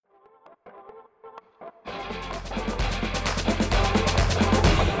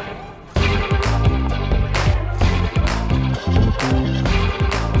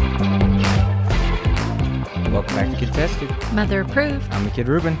Tested. Mother approved. I'm the kid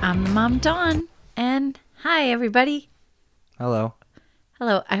Ruben. I'm the mom Dawn. And hi, everybody. Hello.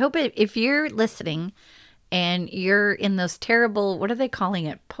 Hello. I hope if you're listening and you're in those terrible, what are they calling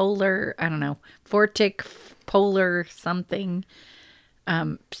it? Polar, I don't know, vortic, polar something.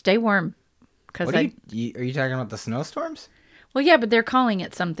 Stay warm. What are you talking about the snowstorms? Well, yeah, but they're calling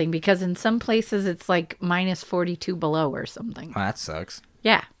it something because in some places it's like minus 42 below or something. Well, that sucks.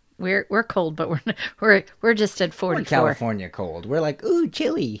 Yeah. We're cold, but we're just at 44. We're California cold. We're like, ooh,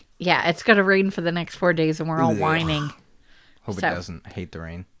 chilly. Yeah, it's going to rain for the next 4 days and we're all whining. Hope it doesn't. I hate the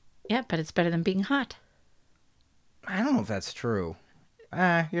rain. Yeah, but it's better than being hot. I don't know if that's true.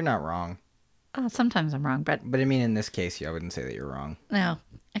 You're not wrong. Oh, sometimes I'm wrong, but I mean, in this case, I wouldn't say that you're wrong. no,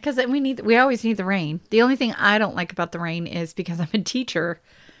 because we always need the rain. The only thing I don't like about the rain is because I'm a teacher,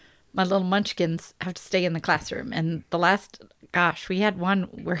 my little munchkins have to stay in the classroom. And we had one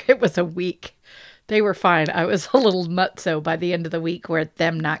where it was a week. They were fine. I was a little nutso by the end of the week where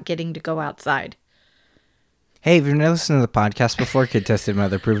them not getting to go outside. Hey, if you've never listened to the podcast before, Kid Tested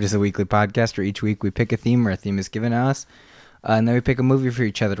Mother Approved is a weekly podcast where each week we pick a theme or a theme is given to us. And then we pick a movie for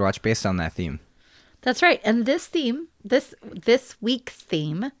each other to watch based on that theme. That's right. And this theme, this week's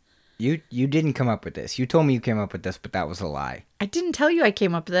theme. You didn't come up with this. You told me you came up with this, but that was a lie. I didn't tell you I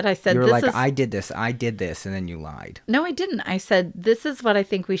came up with it. I said you were like, I did this, and then you lied. No, I didn't. I said, this is what I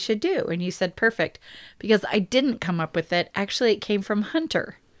think we should do. And you said, perfect. Because I didn't come up with it. Actually, it came from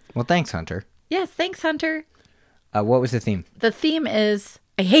Hunter. Well, thanks, Hunter. Yes, thanks, Hunter. What was the theme? The theme is,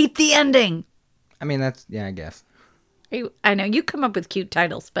 I hate the ending. I mean, I guess. I know, you come up with cute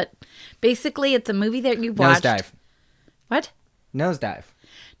titles, but basically it's a movie that you've watched. Nosedive. What? Nosedive.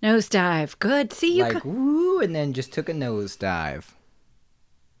 Nosedive. Good. See, you woo, and then just took a nosedive.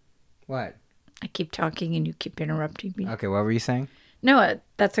 What? I keep talking and you keep interrupting me. Okay, what were you saying? No,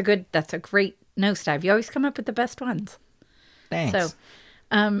 that's a great nosedive. You always come up with the best ones. Thanks.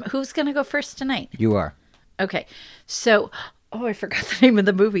 So, who's going to go first tonight? You are. Okay. So, I forgot the name of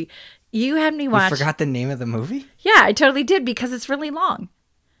the movie. You had me watch. You forgot the name of the movie? Yeah, I totally did because it's really long.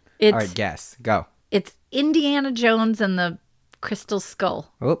 All right, guess. Go. It's Indiana Jones and the Crystal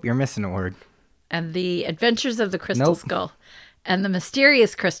Skull. Oh, you're missing a word. And the Adventures of the Crystal Skull. And the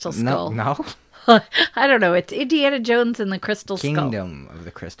Mysterious Crystal Skull. No. I don't know. It's Indiana Jones and the Crystal Skull. Kingdom of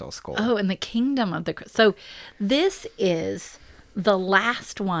the Crystal Skull. Oh, and the Kingdom of the So this is the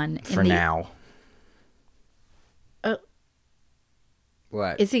last one. For now. Oh.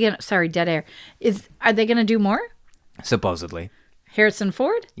 What? Is he going to... Sorry, dead air. Are they going to do more? Supposedly. Harrison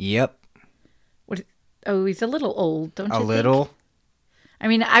Ford? Yep. Oh, he's a little old, don't you think? A little? I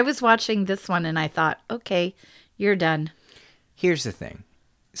mean, I was watching this one and I thought, okay, you're done. Here's the thing.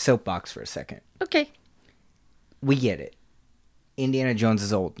 Soapbox for a second. Okay. We get it. Indiana Jones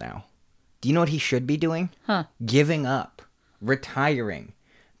is old now. Do you know what he should be doing? Huh. Giving up. Retiring.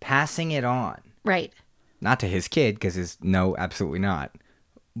 Passing it on. Right. Not to his kid, because no, absolutely not.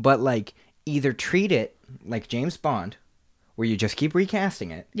 But, either treat it like James Bond, where you just keep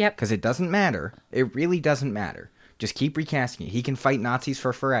recasting it. Yep. Because it doesn't matter. It really doesn't matter. Just keep recasting it. He can fight Nazis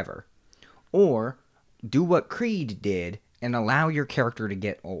for forever. Or do what Creed did and allow your character to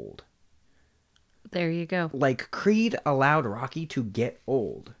get old. There you go. Creed allowed Rocky to get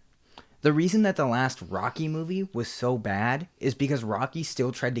old. The reason that the last Rocky movie was so bad is because Rocky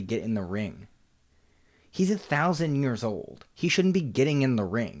still tried to get in the ring. He's 1,000 years old. He shouldn't be getting in the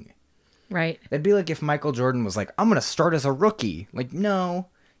ring. Right. That'd be like if Michael Jordan was like, I'm going to start as a rookie. No,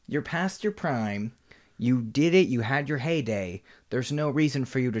 you're past your prime. You did it. You had your heyday. There's no reason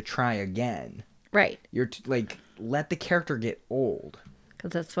for you to try again. Right. You're let the character get old.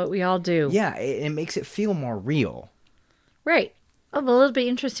 Because that's what we all do. Yeah, it makes it feel more real. Right. Oh, well, it'll be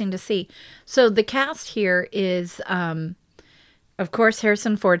interesting to see. So the cast here is, of course,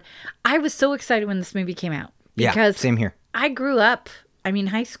 Harrison Ford. I was so excited when this movie came out. Because yeah, same here. I grew up,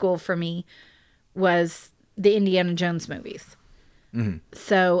 high school for me was the Indiana Jones movies. Mm-hmm.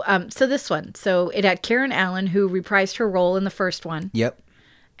 So this one. So it had Karen Allen, who reprised her role in the first one. Yep.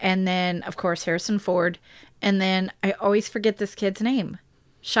 And then, of course, Harrison Ford. And then I always forget this kid's name.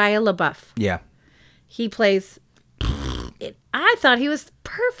 Shia LaBeouf. Yeah. He plays... I thought he was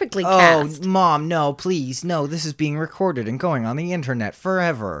perfectly cast. Oh, Mom, no, please. No, this is being recorded and going on the internet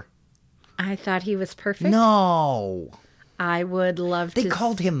forever. I thought he was perfect. No. I would love to... They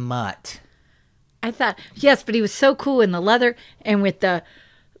called him Mutt. I thought... Yes, but he was so cool in the leather and with the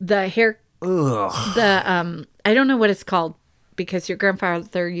hair... Ugh. I don't know what it's called because your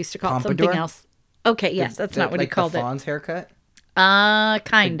grandfather used to call it something else. Okay, yes, that's not what he called it. Like the Fawn's haircut?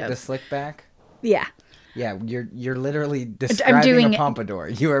 Kind of. The slick back? Yeah. Yeah, you're literally describing a pompadour.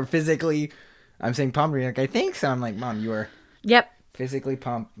 You are physically I'm saying pompadour. Like, I think so. I'm like, Mom, you are Yep. physically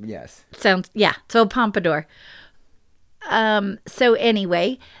yes. Sounds, yeah. So pompadour. So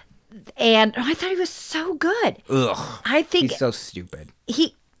anyway, and I thought he was so good. Ugh. I think He's so stupid.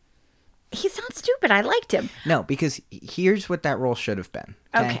 he's not stupid. I liked him. No, because here's what that role should have been.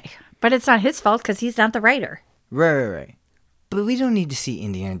 Okay. But it's not his fault because he's not the writer. Right. But we don't need to see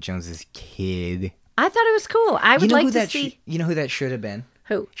Indiana Jones's kid. I thought it was cool. I would like to see. You know who that should have been?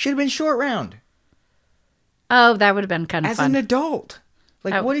 Who? Should have been Short Round. Oh, that would have been kind of As fun. an adult.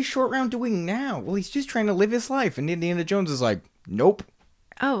 Like, Oh. what is Short Round doing now? Well, he's just trying to live his life. And Indiana Jones is like, nope.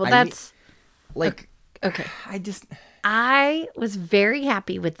 Oh, well, I that's. Like, Okay. I was very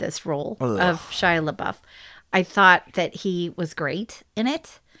happy with this role Ugh. of Shia LaBeouf. I thought that he was great in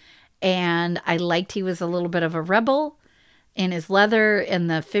it. And I liked he was a little bit of a rebel in his leather and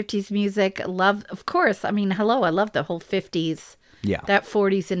the 50s music. Of course. I mean, hello, I love the whole 50s. Yeah. That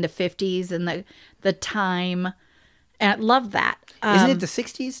 40s into 50s and the time. And I love that. Isn't it the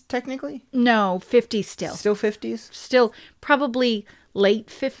 60s, technically? No, 50s still. Still 50s? Still probably late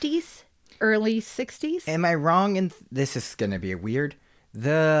 50s, early 60s. Am I wrong? And this is going to be weird.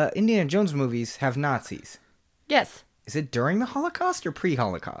 The Indiana Jones movies have Nazis. Yes. Is it during the Holocaust or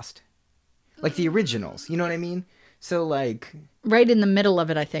pre-Holocaust? Like the originals, you know what I mean? So, like... Right in the middle of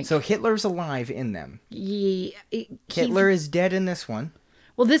it, I think. So Hitler's alive in them. Yeah, Hitler is dead in this one.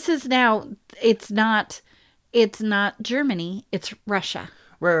 Well, this is now, it's not Germany, it's Russia.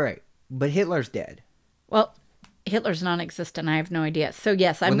 Right. But Hitler's dead. Well, Hitler's non-existent. I have no idea. So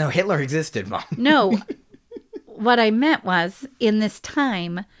yes, Well, no, Hitler existed, Mom. No, what I meant was in this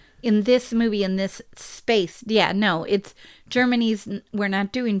time, in this movie, in this space. Yeah, no, it's Germany's. We're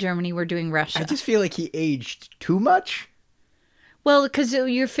not doing Germany. We're doing Russia. I just feel like he aged too much. Well, because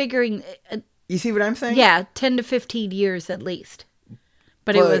you're figuring, You see what I'm saying? yeah, 10 to 15 years at least.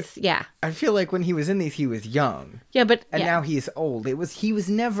 But it was, yeah. I feel like when he was in these, he was young. Yeah, but, And yeah. now he's old. He was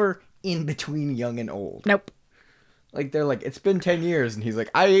never in between young and old. Nope. Like, they're like, it's been 10 years. And he's like,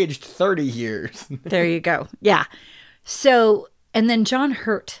 I aged 30 years. There you go. Yeah. So, and then John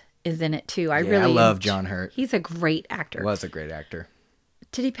Hurt is in it too. I love John Hurt. He's a great actor. Was a great actor.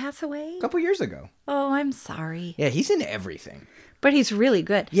 Did he pass away? A couple years ago. Oh, I'm sorry. Yeah, he's in everything. But he's really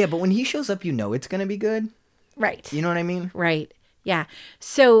good. Yeah, but when he shows up, you know it's going to be good. Right. You know what I mean? Right. Yeah.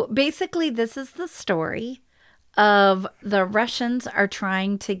 So basically, this is the story of the Russians are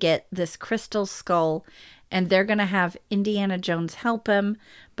trying to get this crystal skull, and they're going to have Indiana Jones help him,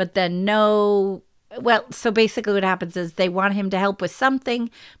 but then no. Well, so basically what happens is they want him to help with something,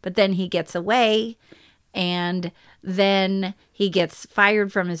 but then he gets away, and then he gets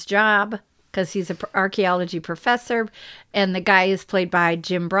fired from his job because he's an archaeology professor, and the guy is played by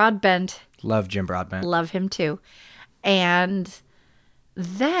Jim Broadbent. Love Jim Broadbent. Love him too. And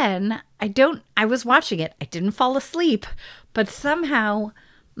then I was watching it. I didn't fall asleep, but somehow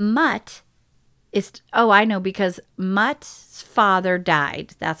Mutt I know, because Mutt's father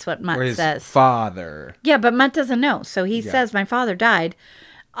died. That's what Mutt Or his says. father. Yeah, but Mutt doesn't know. So he says, my father died.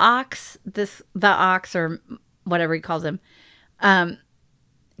 The Ox, or whatever he calls him,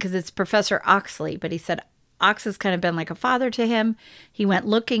 because it's Professor Oxley, but he said Ox has kind of been like a father to him. He went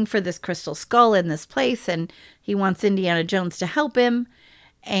looking for this crystal skull in this place, and he wants Indiana Jones to help him.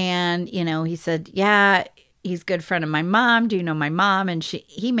 And, he said, yeah, he's a good friend of my mom. Do you know my mom? And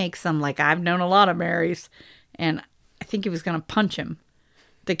he makes some, like, I've known a lot of Marys. And I think he was going to punch him.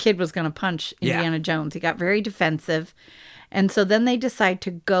 The kid was going to punch Indiana Jones. He got very defensive. And so then they decide to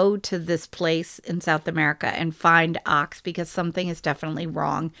go to this place in South America and find Ox, because something is definitely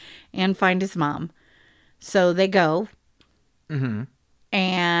wrong, and find his mom. So they go. Mm-hmm.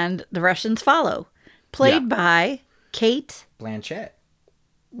 And the Russians follow. Played by Kate Blanchett.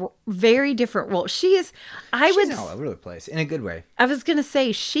 Very different role. She's all over the place in a good way. I was going to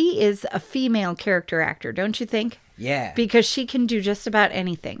say she is a female character actor, don't you think? Yeah. Because she can do just about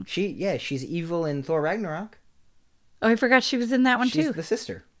anything. She's evil in Thor Ragnarok. Oh, I forgot she was in that one She's too. the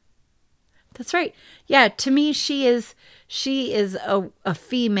sister. That's right. Yeah, to me she is a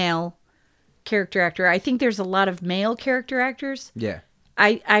female character actor. I think there's a lot of male character actors. Yeah.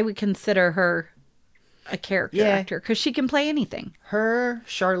 I would consider her a character actor because she can play anything. Her,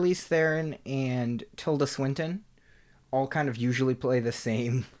 Charlize Theron, and Tilda Swinton all kind of usually play the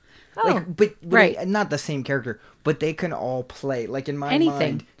same. Oh, but right. Not the same character, but they can all play. Like, in my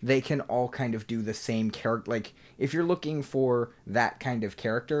mind, they can all kind of do the same character. Like, if you're looking for that kind of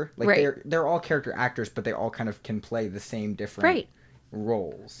character, like, they're all character actors, but they all kind of can play the same different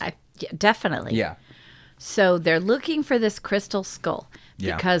roles. Definitely. Yeah. So they're looking for this crystal skull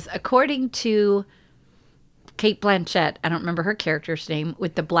because according to Kate Blanchett. I don't remember her character's name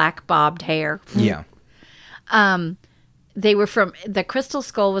with the black bobbed hair. Yeah. They were from the Crystal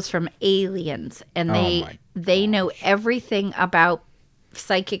Skull was from Aliens, and they know everything about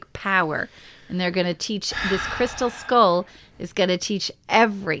psychic power, and they're going to teach this Crystal Skull is going to teach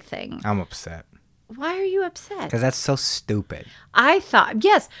everything. I'm upset. Why are you upset? Because that's so stupid. I thought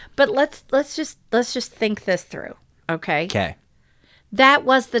yes, but let's just think this through, okay? Okay. That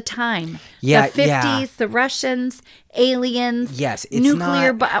was the time. Yeah, the 50s, yeah. the Russians, aliens. Yes, it's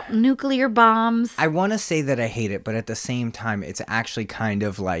nuclear bombs. I want to say that I hate it, but at the same time, it's actually kind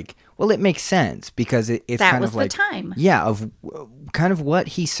of like, well, it makes sense because it's That kind was of like the time. Yeah, of kind of what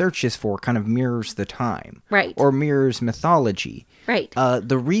he searches for, kind of mirrors the time, Right. Or mirrors mythology, Right.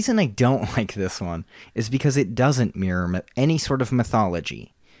 The reason I don't like this one is because it doesn't mirror any sort of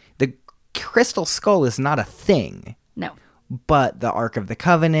mythology. The Crystal Skull is not a thing. No. But the Ark of the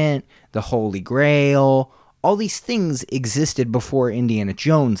Covenant, the Holy Grail, all these things existed before Indiana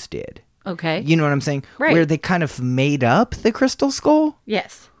Jones did. Okay. You know what I'm saying? Right. Where they kind of made up the Crystal Skull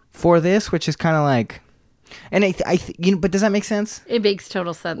Yes. for this, which is kind of like, and but does that make sense? It makes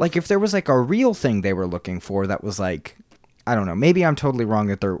total sense. Like if there was like a real thing they were looking for that was like, I don't know, maybe I'm totally wrong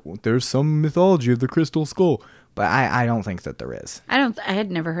that there's some mythology of the Crystal Skull, but I don't think that there is. I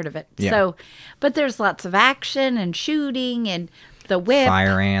had never heard of it. Yeah. So, but there's lots of action and shooting and the whip.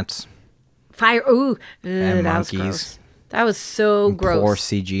 Fire ants. Ooh, And that was monkeys. gross. That was so gross. Poor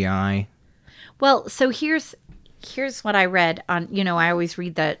CGI. Well, so here's what I read on, I always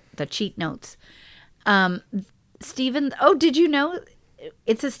read the cheat notes. Did you know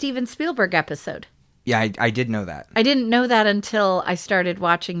it's a Steven Spielberg episode? Yeah, I did know that. I didn't know that until I started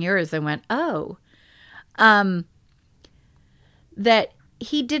watching yours and went, oh. That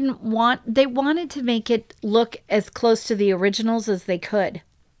they wanted to make it look as close to the originals as they could.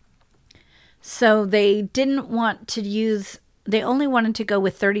 So they didn't want to they only wanted to go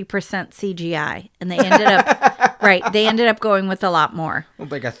with 30% CGI, and they ended up, they ended up going with a lot more.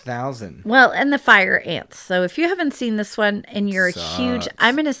 Like 1,000. Well, and the fire ants. So if you haven't seen this one and you're a huge,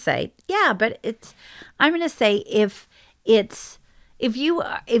 I'm going to say, I'm going to say if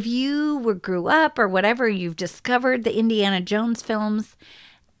you grew up or whatever, you've discovered the Indiana Jones films,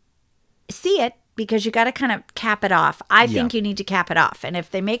 see it because you got to kind of cap it off. I think you need to cap it off. And if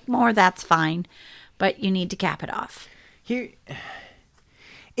they make more, that's fine, but you need to cap it off. Here,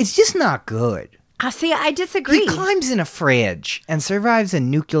 it's just not good. See, I disagree. He climbs in a fridge and survives a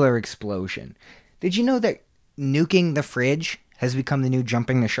nuclear explosion. Did you know that nuking the fridge has become the new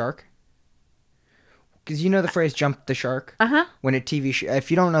jumping the shark? Because you know the phrase "jump the shark." When a TV show, if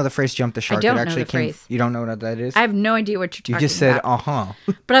you don't know the phrase "jump the shark," don't it actually know the phrase. You don't know what that is. I have no idea what you're talking about. You just said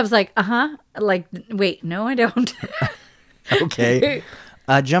But I was like, like, wait, no, I don't. Okay.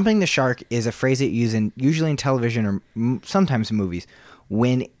 Jumping the shark is a phrase that you use usually in television or sometimes movies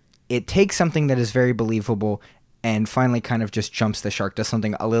when it takes something that is very believable and finally kind of just jumps the shark, does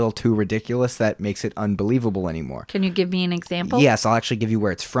something a little too ridiculous that makes it unbelievable anymore. Can you give me an example? Yes, I'll actually give you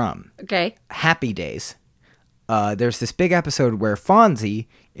where it's from. Okay. Happy Days. There's this big episode where Fonzie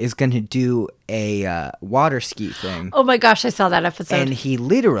is going to do a water ski thing. Oh my gosh, I saw that episode. And he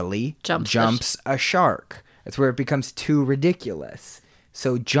literally jumps a shark. That's where it becomes too ridiculous.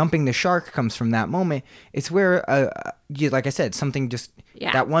 So jumping the shark comes from that moment. It's where, like I said, something just,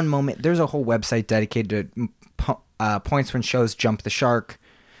 that one moment, there's a whole website dedicated to points when shows jump the shark.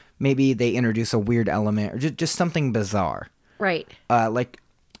 Maybe they introduce a weird element or just something bizarre. Right. Like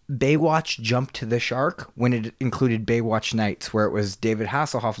Baywatch jumped the shark when it included Baywatch Nights, where it was David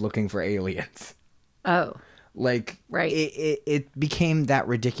Hasselhoff looking for aliens. Oh. Like, right. It became that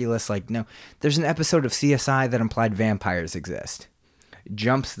ridiculous. Like, no, there's an episode of CSI that implied vampires exist.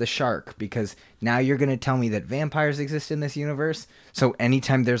 Jumps the shark because now you're going to tell me that vampires exist in this universe. So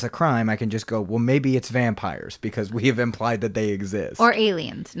anytime there's a crime, I can just go, well, maybe it's vampires because we have implied that they exist. Or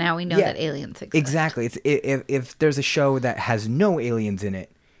aliens. Now we know that aliens exist. Exactly. It's if there's a show that has no aliens in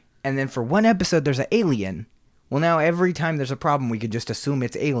it, and then for one episode there's an alien, well, now every time there's a problem, we could just assume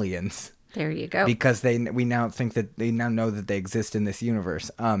it's aliens. There you go. Because we now think that they now know that they exist in this universe.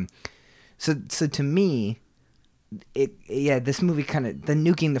 So to me, this movie kind of, the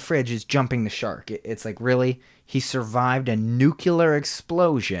nuking the fridge is jumping the shark. It's like, really? He survived a nuclear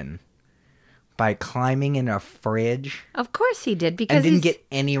explosion by climbing in a fridge? Of course he did, because and didn't get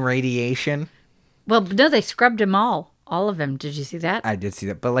any radiation? Well, no, they scrubbed him all of them. Did you see that? I did see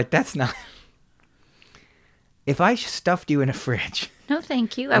that, but like, that's not... If I stuffed you in a fridge... No,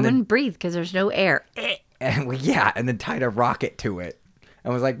 thank you. I wouldn't breathe because there's no air. And and then tied a rocket to it.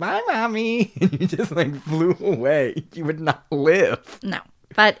 And was like, bye, mommy. And you just like flew away. You would not live. No,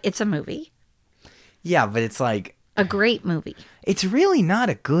 but it's a movie. Yeah, but it's like, A great movie. it's really not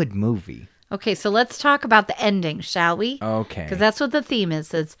a good movie. Okay, so let's talk about the ending, shall we? Okay. Because that's what the theme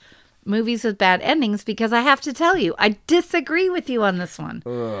is movies with bad endings, because I have to tell you, I disagree with you on this one.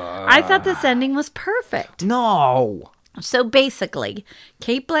 I thought this ending was perfect. No. So basically,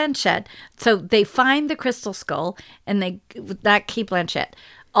 Kate Blanchett, so they find the crystal skull, and that Kate Blanchett,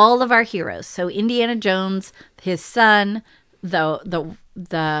 all of our heroes. So Indiana Jones, his son,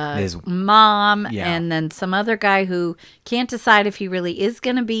 His mom, Yeah. and then some other guy who can't decide if he really is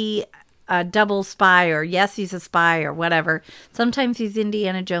going to be a double spy or yes, he's a spy or whatever. Sometimes he's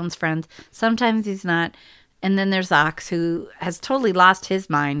Indiana Jones' friend, sometimes he's not. And then there's Ox, who has totally lost his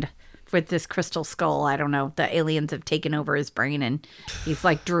mind with this crystal skull. I don't know. The aliens have taken over his brain and he's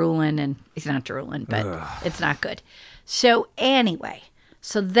like drooling, and he's not drooling, but it's not good. So anyway,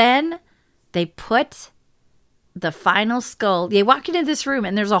 so then they put the final skull. They walk into this room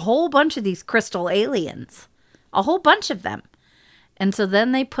and there's a whole bunch of these crystal aliens, a whole bunch of them. And so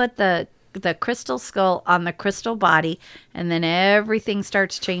then they put the crystal skull on the crystal body, and then everything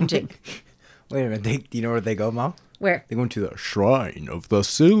starts changing. Wait a minute. Do you know where they go, Mom? Where? They go to the Shrine of the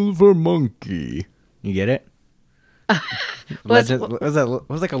Silver Monkey. You get it? Was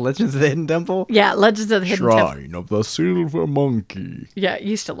like a Legends of the Hidden Temple? Yeah, Legends of the Hidden Temple. Shrine of the Silver Monkey. Yeah,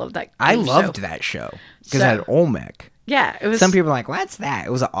 you used to love that. I game loved show. that show because So- it had Olmec. Yeah, it was Some people are like, what's that?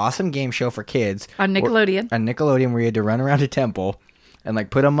 It was an awesome game show for kids. on Nickelodeon. On Nickelodeon, where you had to run around a temple and like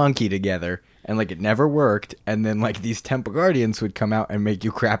put a monkey together, and like it never worked, and then like these temple guardians would come out and make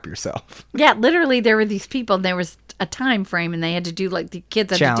you crap yourself. Yeah, literally, there were these people, and there was a time frame, and they had to do like the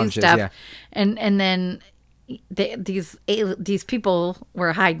kids had Challenges, to do stuff, yeah. and then these people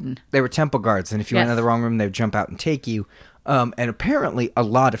were hiding. They were temple guards, and if you went Yes. into the wrong room, they'd jump out and take you. And apparently, a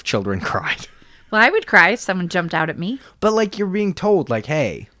lot of children cried. Well, I would cry if someone jumped out at me. But like you're being told, like,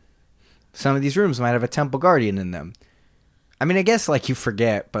 hey, some of these rooms might have a temple guardian in them. I mean, I guess like you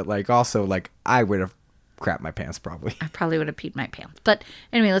forget, but like also like I would have crapped my pants probably. I probably would have peed my pants. But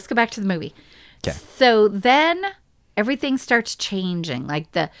anyway, let's go back to the movie. 'Kay. So then everything starts changing. Like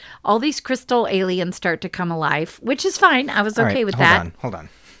all these crystal aliens start to come alive, which is fine. I was All okay right, with that. Hold on.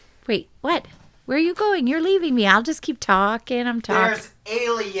 Wait, what? Where are you going? You're leaving me. I'll just keep talking. I'm talking.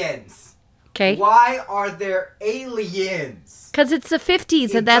 aliens. Okay. Why are there aliens? Because it's the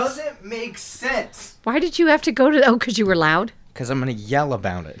 50s, and that's... doesn't make sense. Why did you have to go to... Oh, because you were loud? Because I'm gonna yell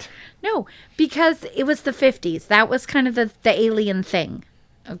about it. No, because it was the 50s. That was kind of the alien thing.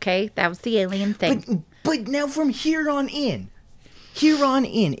 Okay? That was the alien thing. But now from here on in,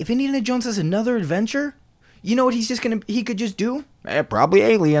 if Indiana Jones has another adventure, you know what he could just do? Probably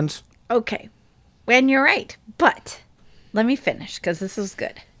aliens. Okay. And you're right. But let me finish, because this is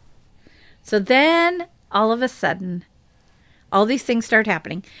good. So then, all of a sudden, all these things start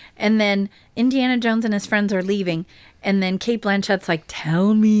happening. And then Indiana Jones and his friends are leaving. And then Kate Blanchett's like,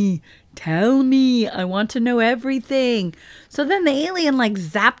 tell me. I want to know everything. So then the alien like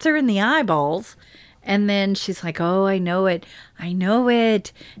zapped her in the eyeballs. And then she's like, oh, I know it. And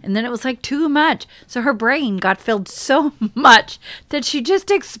then it was like too much. So her brain got filled so much that she just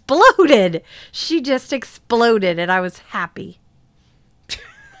exploded. And I was happy.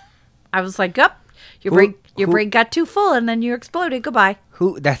 I was like, up, your brain got too full and then you exploded. Goodbye.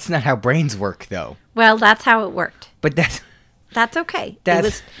 That's not how brains work, though. Well, that's how it worked. But That's okay.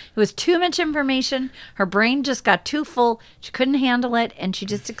 That's- It was too much information. Her brain just got too full. She couldn't handle it, and she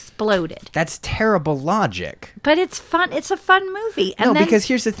just exploded. that's terrible logic. But it's fun. It's a fun movie. And then, Because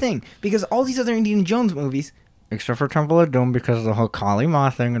here's the thing. Because all these other Indiana Jones movies, except for Temple of Doom, because of the whole Kali Ma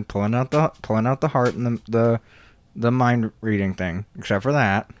thing and pulling out the heart and the mind reading thing, except for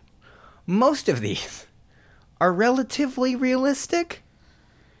that, most of these are relatively realistic.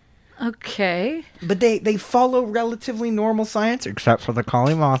 okay. But they follow relatively normal science, except for the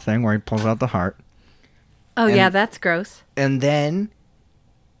Kali Ma thing where he pulls out the heart. Oh yeah, that's gross. And then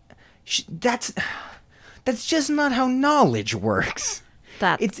that's just not how knowledge works.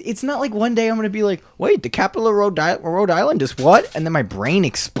 It's not like one day I'm going to be like, wait, the capital of Rhode Island is what? And then my brain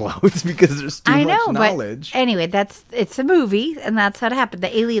explodes because there's too much knowledge. But anyway, it's a movie, and that's how it happened.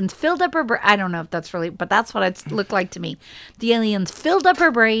 The aliens filled up her brain. I don't know if that's really, but that's what it looked like to me. The aliens filled up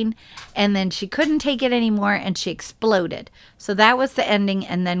her brain, and then she couldn't take it anymore, and she exploded. So that was the ending,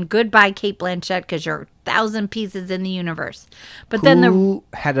 and then goodbye, Kate Blanchett, because you're 1,000 pieces in the universe. But then Who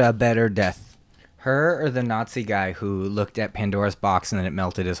had a better death? Her or the Nazi guy who looked at Pandora's box and then it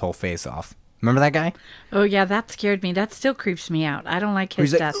melted his whole face off? Remember that guy? Oh, yeah, that scared me. That still creeps me out. I don't like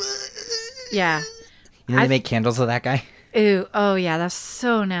his He's like, death. Yeah. You know they make candles of that guy? Ooh, oh, yeah, that's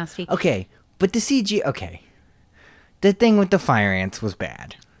so nasty. Okay, but the CG, okay. The thing with the fire ants was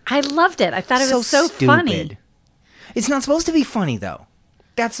bad. I loved it. I thought it was so funny. It's not supposed to be funny, though.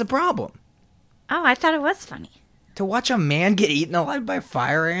 That's the problem. Oh, I thought it was funny. To watch a man get eaten alive by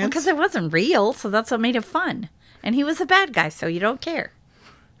fire ants? Because it wasn't real, so that's what made it fun. And he was a bad guy, so you don't care.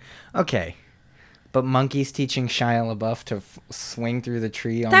 Okay. But monkeys teaching Shia LaBeouf to swing through the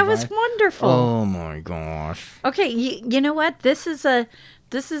tree on That was wonderful. Oh my gosh. Okay, you know what? This is a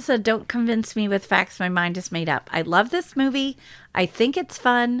don't convince me with facts my mind is made up. I love this movie. I think it's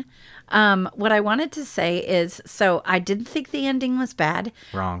fun. What I wanted to say is, so I didn't think the ending was bad.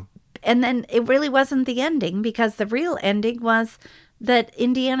 Wrong. And then it really wasn't the ending, because the real ending was that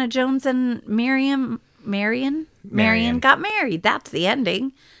Indiana Jones and Marion got married. That's the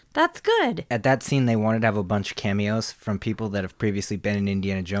ending. That's good. At that scene, they wanted to have a bunch of cameos from people that have previously been in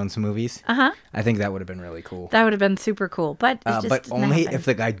Indiana Jones movies. Uh-huh. I think that would have been really cool. That would have been super cool. But it just but didn't only happen. if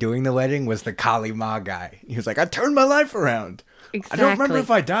the guy doing the wedding was the Kali Ma guy. He was like, I turned my life around. Exactly. I don't remember if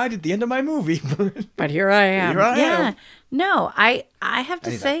I died at the end of my movie. But here I am. Here I yeah. am. No, I have to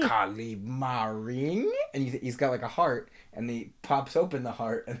And he's say. like, Kali Ma ring. And he's got like a heart. And he pops open the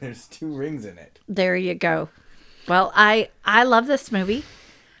heart. And there's 2 rings in it. There you go. Well, I love this movie.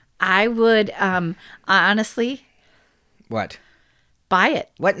 I would honestly What? buy it.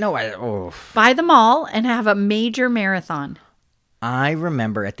 What? No, Buy them all and have a major marathon. I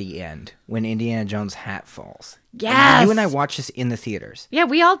remember at the end when Indiana Jones' hat falls. Yes. You and I watched this in the theaters. Yeah,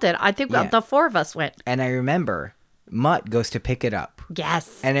 we all did. I think Yeah. the 4 of us went. And I remember Mutt goes to pick it up.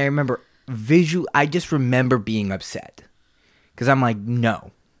 Yes. And I remember I just remember being upset. Because I'm like, no,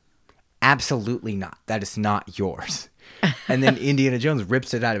 absolutely not. That is not yours. And then Indiana Jones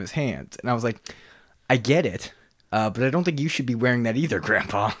rips it out of his hands. And I was like, I get it. But I don't think you should be wearing that either,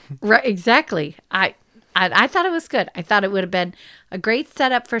 Grandpa. Right, exactly. I thought it was good. I thought it would have been a great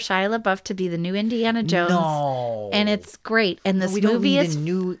setup for Shia LaBeouf to be the new Indiana Jones. No. And it's great. And this we don't movie need is a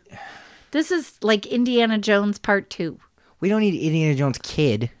new... this is like Indiana Jones Part 2. We don't need Indiana Jones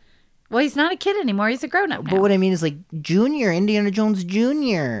kid. Well, he's not a kid anymore. He's a grown-up now. But what I mean is like Junior, Indiana Jones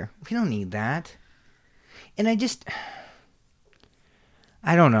Jr. We don't need that. And I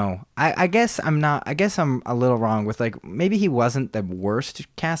don't know. I guess I'm a little wrong with like, maybe he wasn't the worst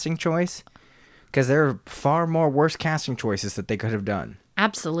casting choice. Because there are far more worse casting choices that they could have done.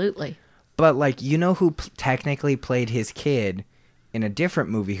 Absolutely. But like, you know who technically played his kid in a different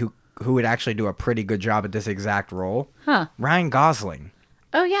movie who would actually do a pretty good job at this exact role? Huh. Ryan Gosling.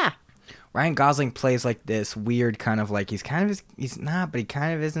 Oh, yeah. Ryan Gosling plays like this weird kind of like, he's not, but he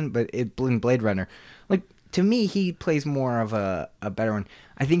kind of isn't, but in Blade Runner. Like, to me, he plays more of a better one.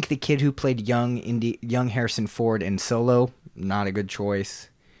 I think the kid who played young Harrison Ford in Solo, not a good choice.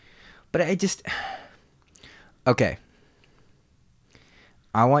 But okay.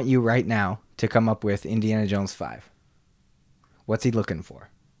 I want you right now to come up with Indiana Jones 5. What's he looking for?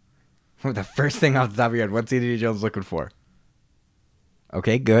 The first thing off the top of your head, what's Indiana Jones looking for?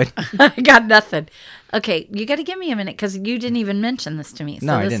 Okay, good. I got nothing. Okay, you got to give me a minute because you didn't even mention this to me. So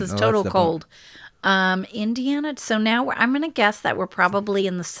No, I this didn't. is Well, total that's the cold. Indiana. So now I'm going to guess that we're probably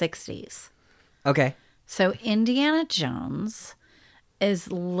in the 60s. Okay. So Indiana Jones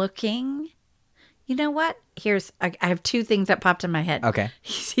is looking. You know what? I have 2 things that popped in my head. Okay.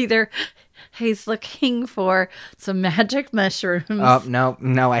 He's looking for some magic mushrooms. Oh,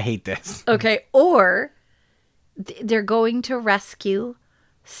 no, I hate this. Okay, or they're going to rescue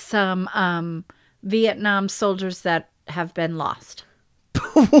some Vietnam soldiers that have been lost.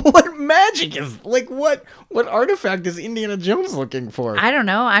 What magic is like? What artifact is Indiana Jones looking for? I don't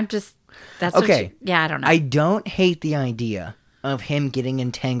know. That's Okay. I don't know. I don't hate the idea of him getting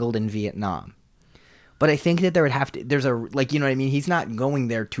entangled in Vietnam, but I think that there would have to. There's a like, you know what I mean. He's not going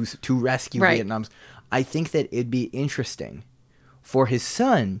there to rescue Right. Vietnams. I think that it'd be interesting for his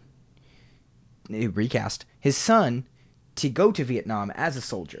son. Recast his son to go to Vietnam as a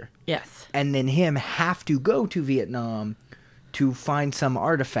soldier. Yes. And then him have to go to Vietnam to find some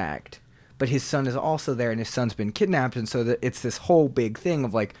artifact. But his son is also there, and his son's been kidnapped, and so it's this whole big thing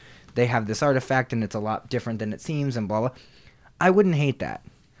of like, they have this artifact, and it's a lot different than it seems, and blah, blah. I wouldn't hate that.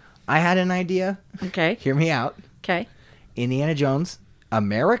 I had an idea. Okay. Hear me out. Okay. Indiana Jones,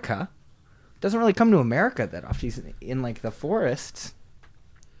 America, doesn't really come to America that often. He's in like the forests.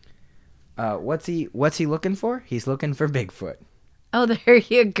 What's he looking for? He's looking for Bigfoot. Oh, there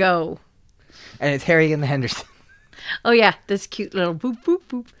you go. And it's Harry and the Henderson. Oh yeah, this cute little boop boop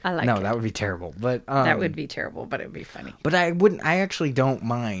boop. I like it. No, that would be terrible. But that would be terrible, but it'd be funny. But I actually don't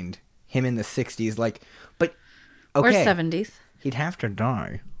mind him in the 60s, like, but okay. Or 70s. He'd have to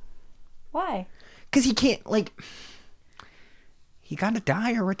die. Why? Because he can't, like, he gotta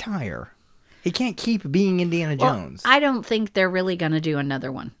die or retire. He can't keep being Indiana Jones. I don't think they're really going to do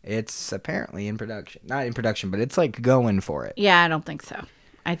another one. It's apparently in production. Not in production, but it's like going for it. Yeah, I don't think so.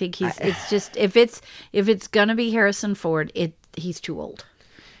 I think it's just if it's going to be Harrison Ford, he's too old.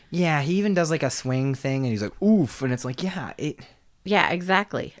 Yeah, he even does like a swing thing, and he's like, oof, and it's like, yeah, Yeah,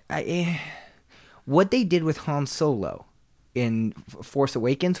 exactly. What they did with Han Solo in Force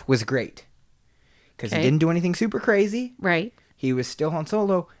Awakens was great. Because he didn't do anything super crazy. Right. He was still Han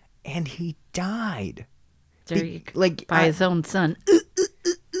Solo, and he died. By his own son.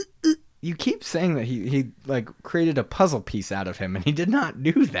 You keep saying that he like created a puzzle piece out of him, and he did not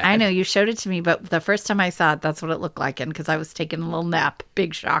do that. I know, you showed it to me, but the first time I saw it, that's what it looked like. And because I was taking a little nap,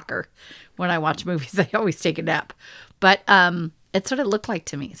 big shocker. When I watch movies, I always take a nap. But it's what it looked like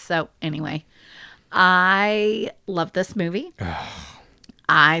to me. So anyway, I love this movie.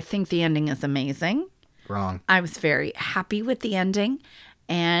 I think the ending is amazing. Wrong. I was very happy with the ending.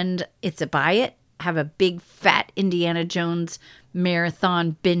 And it's a buy it. Have a big fat Indiana Jones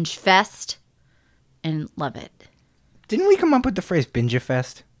marathon binge fest and love it. Didn't we come up with the phrase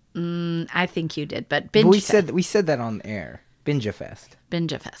binge-a-fest? I think you did, but we said that on air. Binge-a-fest.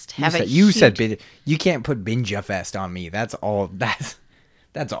 Binge-a-fest. You said binge. You can't put binge-a-fest on me. That's all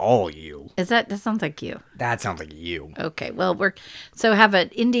you. That sounds like you. That sounds like you. Okay, well so have an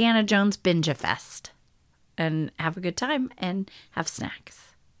Indiana Jones binge-a-fest and have a good time and have snacks.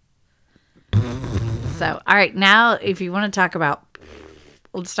 So, all right, now if you want to talk about,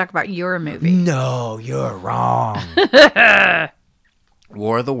 let's talk about your movie. No, you're wrong.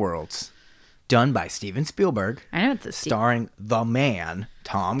 War of the Worlds, done by Steven Spielberg. I know it's starring the man,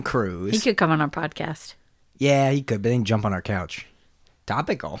 Tom Cruise. He could come on our podcast. Yeah, he could, but then jump on our couch.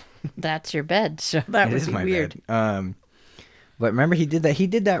 Topical. That's your bed, so that would be weird. Bed. But remember, he did that. He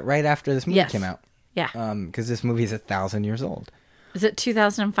did that right after this movie came out. Yeah. Because this movie is 1,000 years old. Is it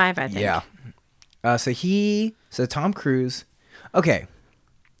 2005, I think? Yeah. So Tom Cruise. Okay.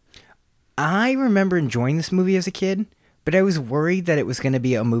 I remember enjoying this movie as a kid, but I was worried that it was going to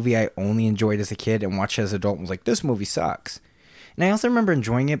be a movie I only enjoyed as a kid and watched as an adult and was like, this movie sucks. And I also remember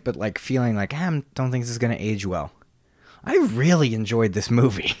enjoying it, but like feeling like, I don't think this is going to age well. I really enjoyed this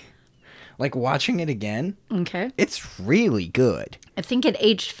movie. Like watching it again. Okay. It's really good. I think it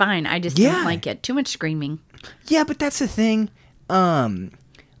aged fine. I just didn't like it. Too much screaming. Yeah, but that's the thing.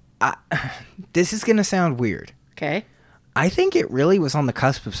 This is going to sound weird. Okay. I think it really was on the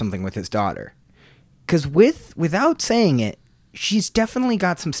cusp of something with his daughter. Because without saying it, she's definitely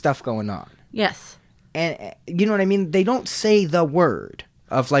got some stuff going on. Yes. And you know what I mean? They don't say the word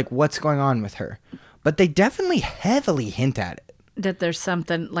of like what's going on with her. But they definitely heavily hint at it. That there's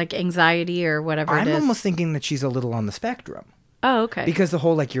something like anxiety or whatever it is. I'm almost thinking that she's a little on the spectrum. Oh, okay. Because the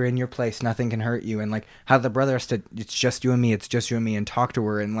whole, like, you're in your place, nothing can hurt you, and, like, how the brother has to, it's just you and me, and talk to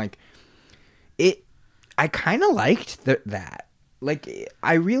her, and, like, I kind of liked that. Like,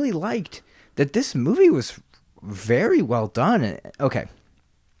 I really liked that this movie was very well done. Okay.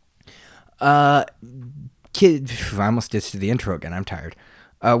 I almost did to the intro again, I'm tired.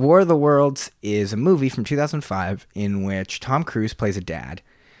 War of the Worlds is a movie from 2005 in which Tom Cruise plays a dad,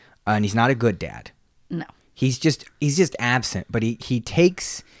 and he's not a good dad. No. He's just absent, but he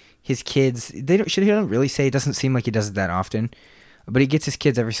takes his kids. He don't really say, it doesn't seem like he does it that often, but he gets his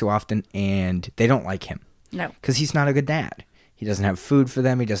kids every so often, and they don't like him. No. Because he's not a good dad. He doesn't have food for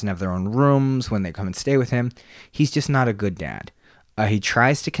them. He doesn't have their own rooms when they come and stay with him. He's just not a good dad. He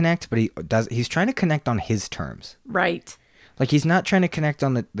tries to connect, but he's trying to connect on his terms. Right. Like, he's not trying to connect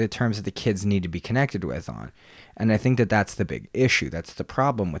on the terms that the kids need to be connected with on. And I think that's the big issue. That's the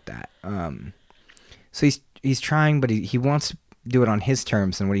problem with that. So he's trying, but he wants to do it on his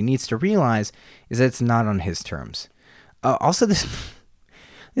terms, and what he needs to realize is that it's not on his terms. Also, this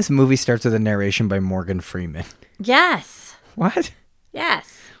movie starts with a narration by Morgan Freeman. Yes. What?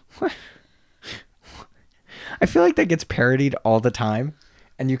 Yes. What? I feel like that gets parodied all the time,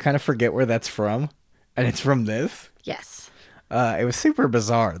 and you kind of forget where that's from, and it's from this. Yes. It was super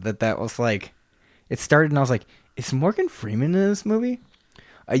bizarre that was like, it started, and I was like, is Morgan Freeman in this movie?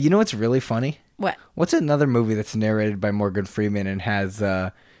 You know what's really funny? What? What's another movie that's narrated by Morgan Freeman and has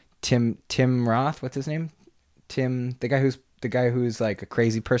Tim Roth? What's his name? The guy who's like a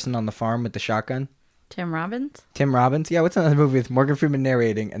crazy person on the farm with the shotgun. Tim Robbins? Tim Robbins? Yeah, what's another movie with Morgan Freeman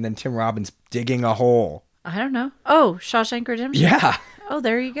narrating and then Tim Robbins digging a hole? I don't know. Oh, Shawshank Redemption? Yeah. Oh,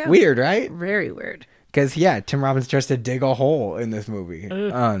 there you go. Weird, right? Very weird. Because, yeah, Tim Robbins tries to dig a hole in this movie.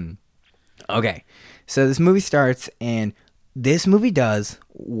 Okay. So this movie starts, and this movie does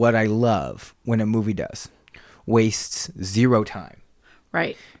what I love when a movie does. Wastes zero time.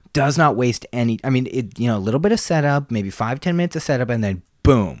 Right. Does not waste any. I mean, a little bit of setup, maybe 5-10 minutes of setup, and then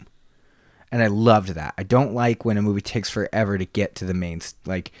boom. And I loved that. I don't like when a movie takes forever to get to the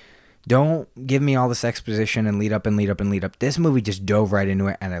like, don't give me all this exposition and lead up and lead up and lead up. This movie just dove right into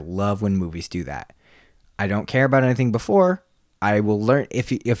it, and I love when movies do that. I don't care about anything before. I will learn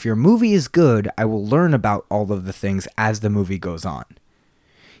if your movie is good, I will learn about all of the things as the movie goes on.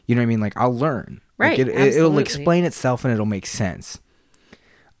 You know what I mean? Like, I'll learn. Right. Like it'll explain itself and it'll make sense.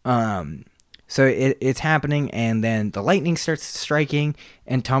 So it's happening, and then the lightning starts striking,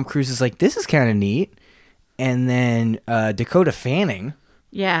 and Tom Cruise is like, "This is kind of neat." And then Dakota Fanning,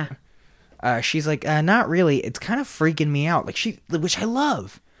 Yeah. she's like, "Not really. It's kind of freaking me out." Like, which I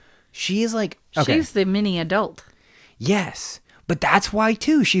love. She is like, okay, She's the mini adult. yes. But that's why,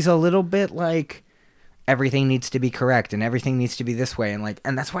 too, she's a little bit like, everything needs to be correct and everything needs to be this way.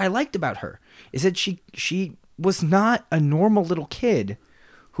 And that's what I liked about her, is that she was not a normal little kid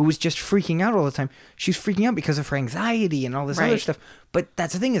who was just freaking out all the time. She's freaking out because of her anxiety and all this other Right. stuff. But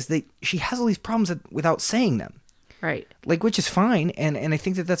that's the thing, is that she has all these problems without saying them. Right. Like, which is fine. And I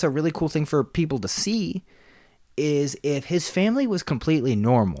think that that's a really cool thing for people to see, is if his family was completely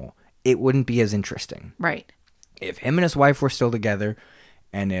normal, it wouldn't be as interesting. Right. If him and his wife were still together,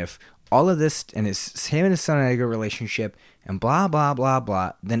 and if all of this, and him and his son had a good relationship, and blah, blah, blah,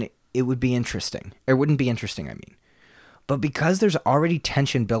 blah, then it would be interesting. It wouldn't be interesting, I mean. But because there's already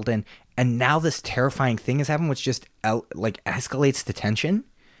tension built in, and now this terrifying thing has happened, which just escalates the tension,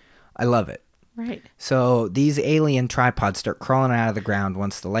 I love it. Right. So these alien tripods start crawling out of the ground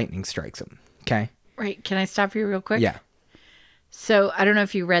once the lightning strikes them. Okay? Right. Can I stop you real quick? Yeah. So I don't know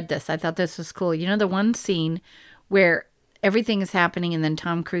if you read this. I thought this was cool. You know the one scene where everything is happening and then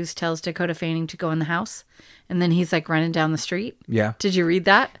Tom Cruise tells Dakota Fanning to go in the house and then he's like running down the street? Yeah. Did you read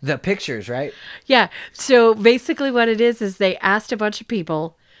that? The pictures, right? Yeah. So basically what it is they asked a bunch of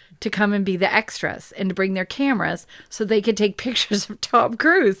people to come and be the extras and to bring their cameras so they could take pictures of Tom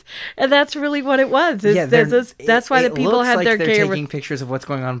Cruise. And that's really what it was. That's why the people had their they're cameras. taking pictures of what's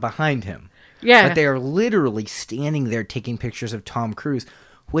going on behind him. Yeah. But they are literally standing there taking pictures of Tom Cruise,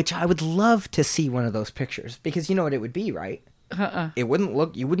 which I would love to see one of those pictures, because you know what it would be, right? It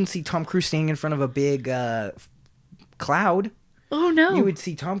wouldn't you wouldn't see Tom Cruise standing in front of a big cloud. Oh, no. You would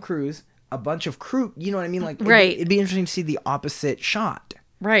see Tom Cruise, a bunch of crew, you know what I mean? Like, Right. It'd be interesting to see the opposite shot.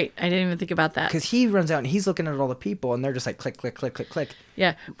 Right. I didn't even think about that. Because he runs out and he's looking at all the people, and they're just like, click, click, click, click, click.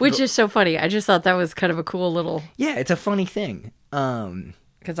 Yeah. Which is so funny. I just thought that was kind of a cool little, Yeah, it's a funny thing.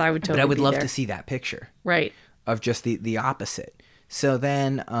 because I would totally But I would be love there. to see that picture. Right. Of just the opposite. So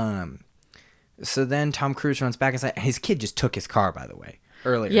then Tom Cruise runs back inside. His kid just took his car, by the way,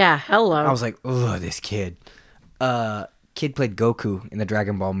 earlier. Yeah. Hello. I was like, oh, this kid. Kid played Goku in the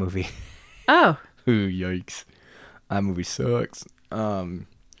Dragon Ball movie. Oh. Ooh, yikes. That movie sucks.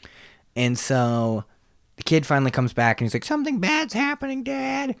 And so the kid finally comes back and he's like, something bad's happening,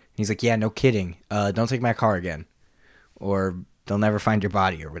 Dad. And he's like, yeah, no kidding. Don't take my car again, or they'll never find your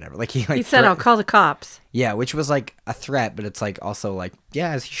body, or whatever. Like he said, I'll call the cops. Yeah, which was like a threat, but it's like also like,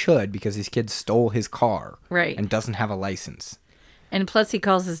 yeah, as he should, because these kids stole his car. Right. And doesn't have a license. And plus he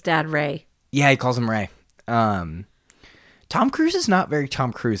calls his dad Ray. Yeah, he calls him Ray. Tom Cruise is not very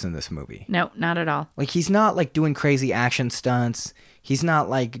Tom Cruise in this movie. No, not at all. Like, he's not like doing crazy action stunts. He's not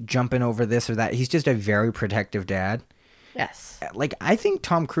like jumping over this or that. He's just a very protective dad. Yes. Like, I think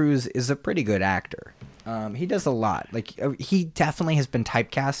Tom Cruise is a pretty good actor. He does a lot. Like, he definitely has been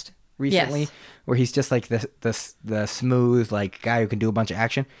typecast recently, Yes. where he's just like the smooth like guy who can do a bunch of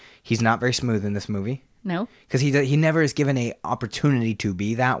action. He's not very smooth in this movie, No? because he never is given a opportunity to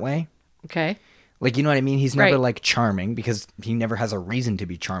be that way. Okay. Like, you know what I mean? He's never Right. like charming, because he never has a reason to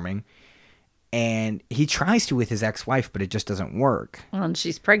be charming. And he tries to with his ex-wife, but it just doesn't work. Well, and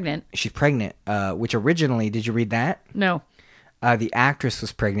she's pregnant. She's pregnant, which originally, did you read that? No. The actress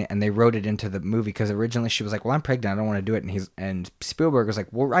was pregnant, and they wrote it into the movie, because originally she was like, well, I'm pregnant, I don't want to do it. And Spielberg was like,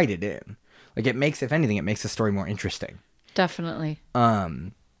 we'll write it in. Like, if anything, it makes the story more interesting. Definitely.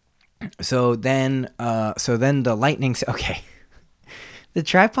 So then the lightning, okay. The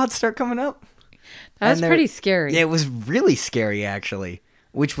tripods start coming up. That was And pretty scary. Yeah, it was really scary, actually,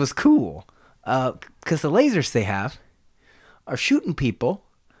 which was cool. Because the lasers they have are shooting people,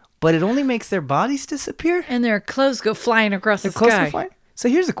 but it only makes their bodies disappear. And their clothes go flying across the They're close sky. to flying. So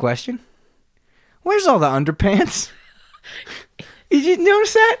here's a question. Where's all the underpants? Did you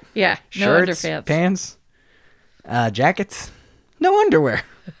notice that? Yeah. No Shirts, underpants. pants, jackets. No underwear.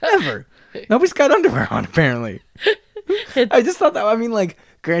 Ever. Nobody's got underwear on, apparently. I just thought that, I mean, like,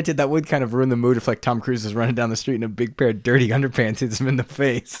 granted, that would kind of ruin the mood if, like, Tom Cruise is running down the street in a big pair of dirty underpants hits him in the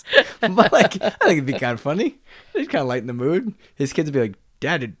face. But, like, I think it'd be kind of funny. It'd kind of lighten the mood. His kids would be like,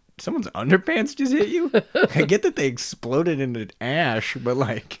 Dad, did someone's underpants just hit you? I get that they exploded into ash, but,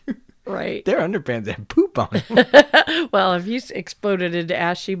 like, Right. Their underpants had poop on them. Well, if you exploded into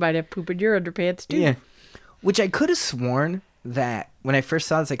ash, she might have poop in your underpants too. Yeah. Which I could have sworn that when I first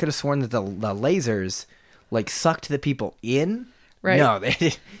saw this, I could have sworn that the lasers like sucked the people in. Right. No,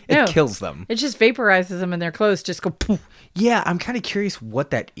 it No. kills them. It just vaporizes them and their clothes just go poof. Yeah, I'm kind of curious what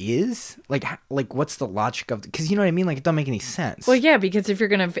that is. Like what's the logic of? Because you know what I mean. Like it don't make any sense. Well, yeah, because if you're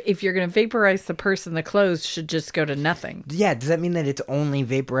gonna vaporize the person, the clothes should just go to nothing. Yeah. Does that mean that it's only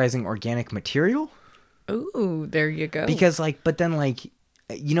vaporizing organic material? Ooh, there you go. Because but then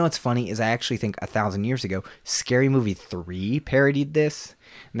you know what's funny is I actually think 1,000 years ago, Scary Movie 3 parodied this.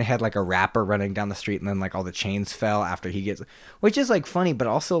 And they had like a rapper running down the street and then like all the chains fell after he gets, which is like funny, but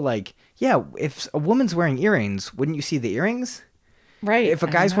also like, yeah, if a woman's wearing earrings, wouldn't you see the earrings? Right. If a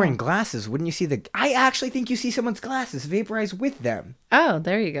I guy's know. wearing glasses, wouldn't you see I actually think you see someone's glasses vaporize with them. Oh,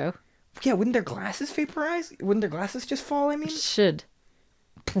 there you go. Yeah, wouldn't their glasses vaporize? Wouldn't their glasses just fall, I mean? Should.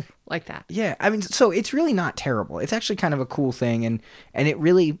 Poof, like that. Yeah, I mean, so it's really not terrible. It's actually kind of a cool thing, and it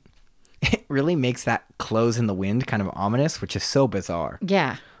really makes that clothes in the wind kind of ominous, which is so bizarre.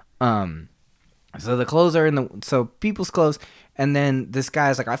 Yeah. So the clothes are so people's clothes, and then this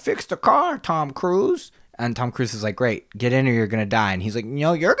guy's like, I fixed the car, Tom Cruise. And Tom Cruise is like, great, get in or you're going to die. And he's like,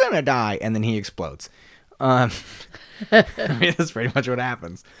 no, you're going to die. And then he explodes. I mean, that's pretty much what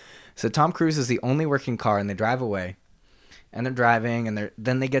happens. So Tom Cruise is the only working car, and they drive away. And they're driving, and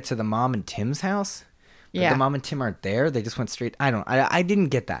then they get to the mom and Tim's house. But Yeah. the mom and Tim aren't there. They just went straight. I didn't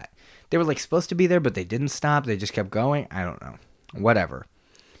get that. They were like supposed to be there, but they didn't stop. They just kept going. I don't know. Whatever.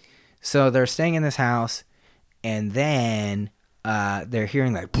 So they're staying in this house, and then they're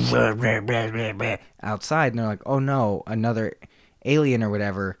hearing like blah, blah, blah, blah, blah, outside, and they're like, oh no, another alien or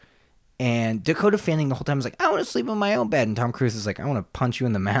whatever. And Dakota Fanning the whole time is like, I want to sleep in my own bed. And Tom Cruise is like, I want to punch you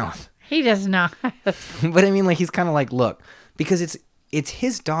in the mouth. He does not. But I mean, like, he's kind of like, look, because it's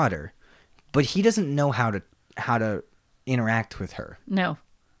his daughter, but he doesn't know how to interact with her. No.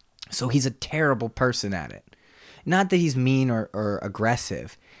 So he's a terrible person at it. Not that he's mean or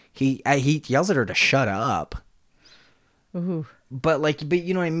aggressive. He yells at her to shut up. Ooh. But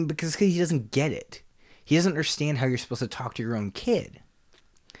you know what I mean? Because he doesn't get it. He doesn't understand how you're supposed to talk to your own kid.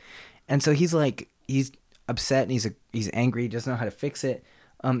 And so he's upset and he's angry. He doesn't know how to fix it.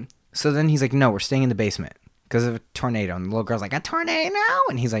 So then he's like, no, we're staying in the basement because of a tornado. And the little girl's like, a tornado?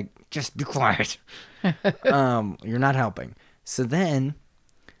 And he's like, just be quiet. You're not helping. So then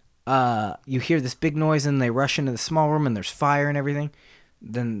you hear this big noise and they rush into the small room and there's fire and everything.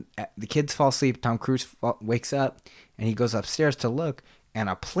 Then the kids fall asleep. Tom Cruise wakes up and he goes upstairs to look, and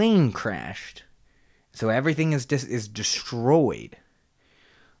a plane crashed. So everything is destroyed.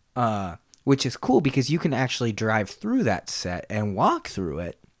 Which is cool because you can actually drive through that set and walk through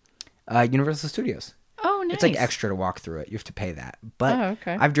it. Universal Studios. Oh, nice. It's like extra to walk through it. You have to pay that. But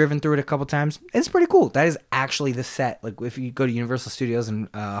okay. I've driven through it a couple times. It's pretty cool. That is actually the set. Like if you go to Universal Studios in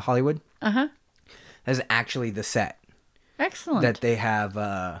Hollywood, Uh-huh. that is actually the set Excellent. that they have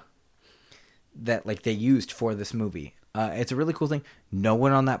that like they used for this movie. It's a really cool thing. No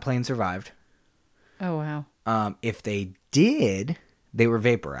one on that plane survived. Oh, wow. If they did, they were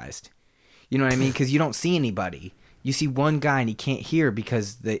vaporized. You know what I mean? Because you don't see anybody. You see one guy and he can't hear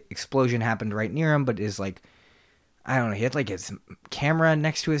because the explosion happened right near him, but is like, I don't know, he had like his camera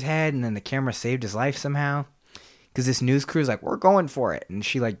next to his head, and then the camera saved his life somehow. Because this news crew is like, we're going for it. And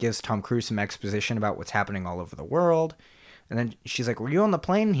she like gives Tom Cruise some exposition about what's happening all over the world. And then she's like, were you on the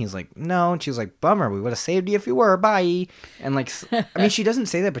plane? And he's like, no. And she's like, bummer, we would have saved you if you were, bye. And like, I mean, she doesn't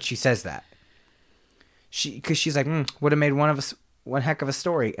say that, but she says that. Because she's like, would have made one heck of a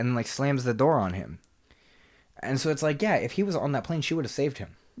story, and like slams the door on him. And so it's like, yeah, if he was on that plane, she would have saved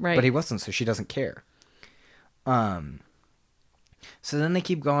him. Right. But he wasn't, so she doesn't care. So then they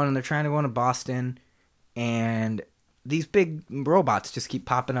keep going, and they're trying to go into Boston, and these big robots just keep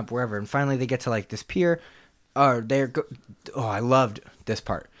popping up wherever. And finally they get to like this pier. Oh, I loved this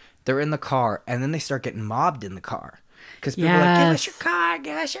part. They're in the car, and then they start getting mobbed in the car. Because people are like, give us your car,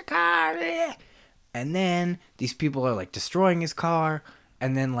 give us your car. And then these people are like destroying his car,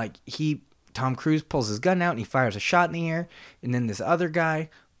 and then like Tom Cruise pulls his gun out and he fires a shot in the air, and then this other guy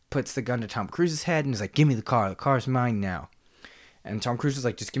puts the gun to Tom Cruise's head and is like, give me the car's mine now. And Tom Cruise is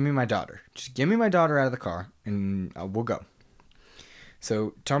like, just give me my daughter. Just give me my daughter out of the car, and we'll go.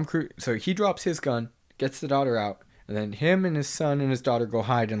 So he drops his gun, gets the daughter out, and then him and his son and his daughter go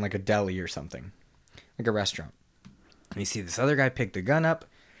hide in like a deli or something, like a restaurant. And you see this other guy pick the gun up,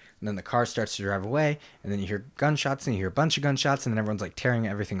 and then the car starts to drive away, and then you hear gunshots, and you hear a bunch of gunshots, and then everyone's like tearing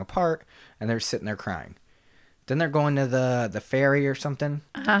everything apart, and they're sitting there crying. Then they're going to the ferry or something,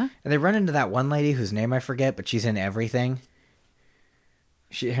 Uh-huh. and they run into that one lady whose name I forget, but she's in everything.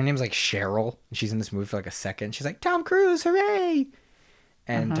 Her name's like Cheryl. And she's in this movie for like a second. She's like, Tom Cruise, hooray!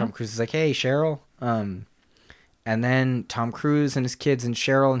 And Tom Cruise is like, hey, Cheryl. And then Tom Cruise and his kids and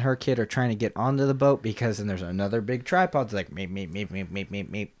Cheryl and her kid are trying to get onto the boat because then there's another big tripod. It's like, meep, meep, meep, meep, meep, meep,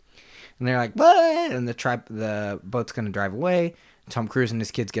 meep. And they're like, what? And the boat's going to drive away. Tom Cruise and his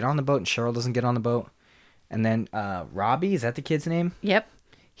kids get on the boat, and Cheryl doesn't get on the boat. And then Robbie, is that the kid's name? Yep.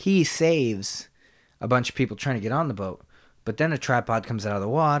 He saves a bunch of people trying to get on the boat. But then a tripod comes out of the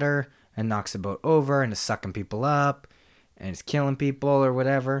water and knocks the boat over and is sucking people up and is killing people or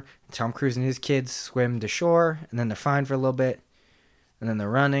whatever. Tom Cruise and his kids swim to shore, and then they're fine for a little bit. And then they're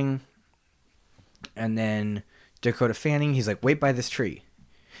running. And then Dakota Fanning, he's like, wait by this tree.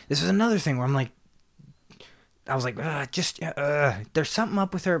 This was another thing where I was like, there's something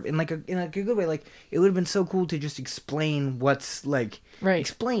up with her in a good way. Like, it would have been so cool to just explain what's like, right.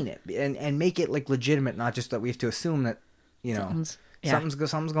 Explain it and make it like legitimate, not just that we have to assume that, you know, something's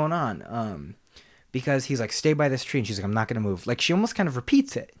going on. Because he's like, stay by this tree, and she's like, I'm not gonna move. Like, she almost kind of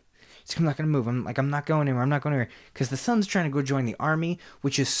repeats it. She's like, I'm not gonna move. I'm not going anywhere. I'm not going anywhere. Because the son's trying to go join the army,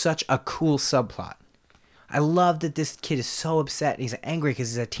 which is such a cool subplot. I love that this kid is so upset. He's angry because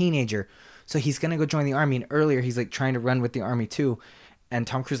he's a teenager. So he's going to go join the army. And earlier he's like trying to run with the army too. And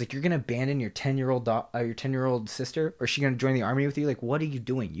Tom Cruise is like, you're going to abandon your 10-year-old sister? Or is she going to join the army with you? Like, what are you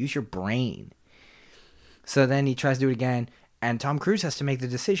doing? Use your brain. So then he tries to do it again. And Tom Cruise has to make the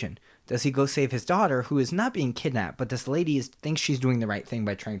decision. Does he go save his daughter, who is not being kidnapped, but this lady thinks she's doing the right thing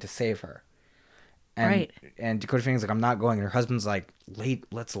by trying to save her? Right. And Dakota Fanning's like, I'm not going. And her husband's like,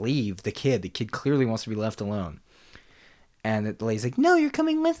 let's leave the kid. The kid clearly wants to be left alone. And the lady's like, no, you're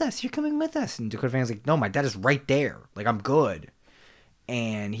coming with us. You're coming with us. And Dakota Fanning's like, no, my dad is right there. Like, I'm good.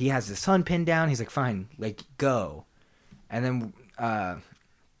 And he has his son pinned down. He's like, fine, like, go. And then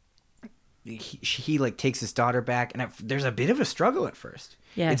he like takes his daughter back. And there's a bit of a struggle at first.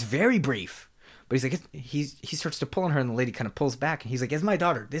 Yeah. It's very brief. But he's like, he starts to pull on her, and the lady kind of pulls back. And he's like, it's my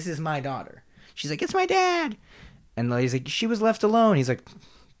daughter. This is my daughter. She's like, it's my dad. And the lady's like, she was left alone. He's like,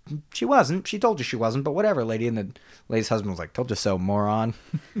 she wasn't. She told you she wasn't, but whatever, lady. And the lady's husband was like, told you so, moron.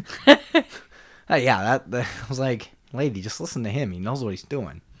 I was like, lady, just listen to him. He knows what he's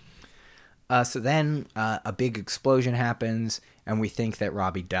doing. So then a big explosion happens, and we think that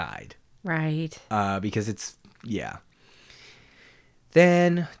Robbie died. Right. Because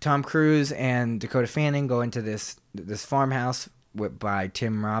Then Tom Cruise and Dakota Fanning go into this farmhouse by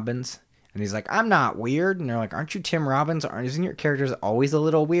Tim Robbins. And he's like, I'm not weird. And they're like, aren't you Tim Robbins? Isn't your characters always a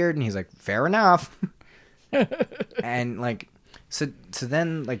little weird? And he's like, fair enough. And like, so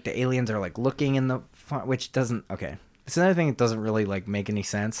then like the aliens are like looking in the front, which doesn't, okay. It's another thing that doesn't really like make any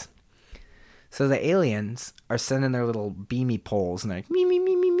sense. So the aliens are sending their little beamy poles, and they're like, mew, mew,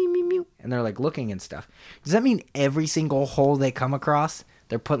 mew, mew, mew, mew, mew, and they're like looking and stuff. Does that mean every single hole they come across,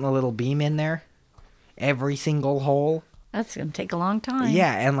 they're putting a little beam in there? Every single hole? That's going to take a long time.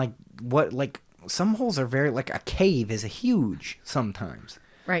 Yeah, and some holes are very, like a cave is huge sometimes.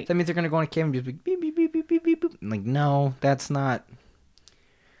 Right. That means they're going to go in a cave and just be beep, beep, beep, beep, beep, beep, beep. Like, no, that's not.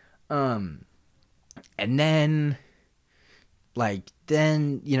 And then,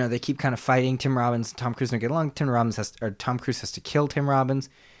 they keep kind of fighting Tim Robbins. Tom Cruise don't get along. Tom Cruise has to kill Tim Robbins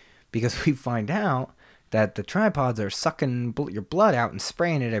because we find out that the tripods are sucking your blood out and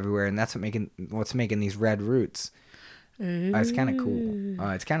spraying it everywhere, and that's what's making these red roots. It's kind of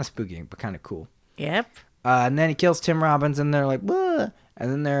cool. It's kind of spooky, but kind of cool. Yep. And then he kills Tim Robbins, and they're like, "Whoa!"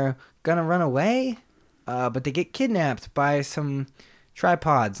 And then they're gonna run away, but they get kidnapped by some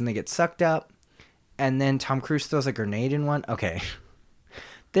tripods, and they get sucked up. And then Tom Cruise throws a grenade in one. Okay,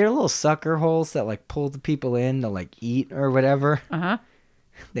 they're little sucker holes that like pull the people in to like eat or whatever.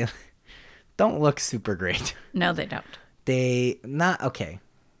 They don't look super great. No, they don't. Okay.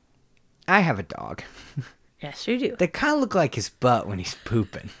 I have a dog. Yes, you do. They kind of look like his butt when he's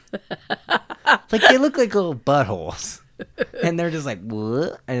pooping. Like, they look like little buttholes. And they're just like,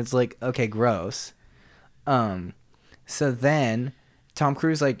 what? And it's like, okay, gross. So then, Tom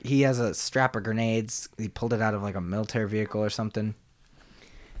Cruise, like, he has a strap of grenades. He pulled it out of, like, a military vehicle or something.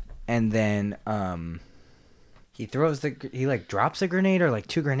 And then, he drops a grenade or, like,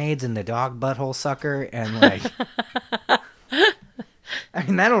 2 grenades in the dog butthole sucker. And, like... I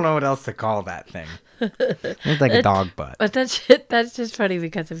mean, I don't know what else to call that thing. It's like a dog butt. But that's just funny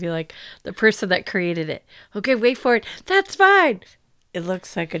because I feel like the person that created it. Okay, wait for it. That's fine. It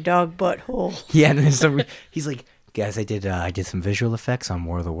looks like a dog butthole. Yeah, and then he's like, guys, I did some visual effects on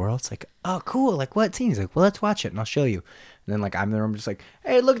War of the Worlds. Like, oh, cool. Like, what scene? He's like, well, let's watch it and I'll show you. And then like I'm in the room just like,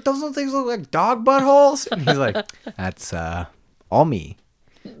 hey, look, those little things look like dog buttholes. And he's like, that's all me.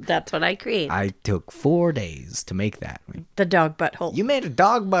 That's what I created. I took 4 days to make that. The dog butthole. You made a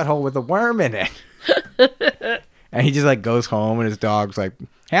dog butthole with a worm in it. And he just like goes home and his dog's like,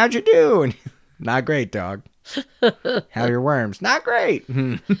 how'd you do? And not great, dog. How are your worms? Not great.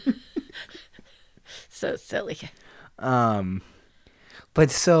 So silly. But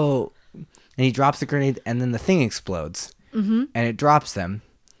so, and he drops the grenade and then the thing explodes. Mm-hmm. And it drops them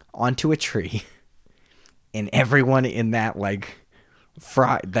onto a tree. And everyone in that like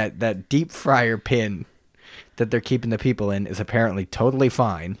that deep fryer pin that they're keeping the people in is apparently totally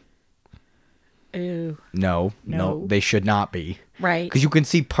fine. Ew. No, they should not be. Right. Because you can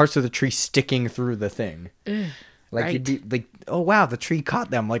see parts of the tree sticking through the thing. Ugh. Like, Right. you'd be like, oh wow, the tree caught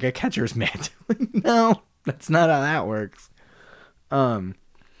them like a catcher's mitt. No, that's not how that works.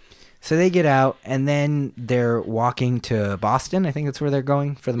 So they get out and then they're walking to Boston. I think that's where they're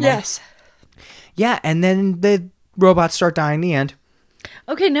going for the moment. Yes. Yeah, and then the robots start dying in the end.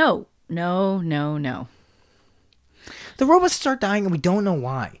 Okay, no. No. The robots start dying and we don't know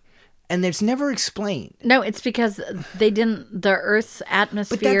why. And it's never explained. No, it's because they didn't, the Earth's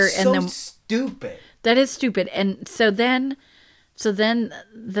atmosphere But that's and so the, stupid. that is stupid. And so then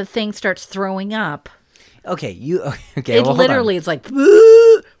the thing starts throwing up. Okay, okay. It well, hold on. literally is like,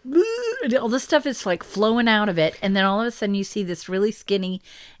 "Boo, boo," and all this stuff is like flowing out of it. And then all of a sudden you see this really skinny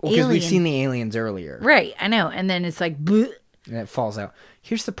Because alien. we've seen the aliens earlier. Right, I know. And then it's like, "Boo." And it falls out.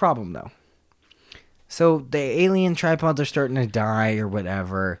 Here's the problem, though. So the alien tripods are starting to die or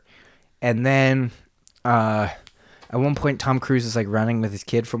whatever. And then at one point, Tom Cruise is like running with his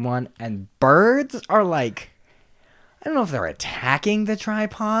kid from one. And birds are like, I don't know if they're attacking the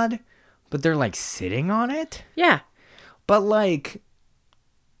tripod, but they're like sitting on it. Yeah. But like,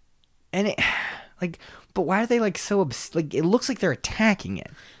 and it, like, but why are they like so, like, it looks like they're attacking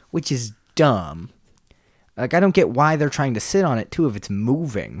it, which is dumb. Like, I don't get why they're trying to sit on it, too, if it's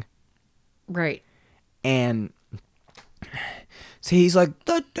moving. Right. And so he's like,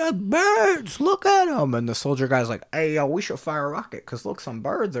 the birds, look at them. And the soldier guy's like, hey, yo, we should fire a rocket, because look, some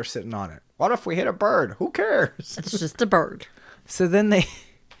birds are sitting on it. What if we hit a bird? Who cares? It's just a bird. So then they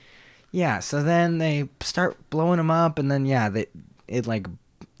start blowing them up, and then, it like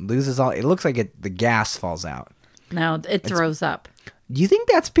loses all, it looks like the gas falls out. No, it throws up. Do you think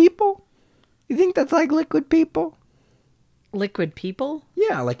that's people? You think that's like liquid people? Liquid people?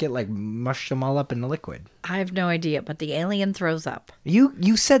 Yeah, like it like mushed them all up in the liquid. I have no idea, but the alien throws up.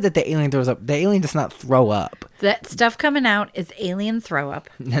 You said that the alien throws up. The alien does not throw up. That stuff coming out is alien throw up.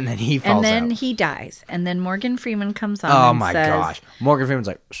 And then he falls And then out. he dies. And then Morgan Freeman comes on Oh and my says, gosh. Morgan Freeman's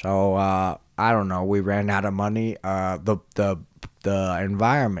like, so I don't know, we ran out of money. The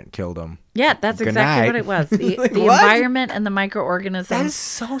environment killed him. yeah, that's Good exactly night. what it was. The, Like, the what? environment and the That microorganisms is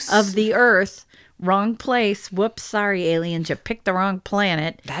so of the Earth. Wrong place. Whoops, sorry, aliens. You picked the wrong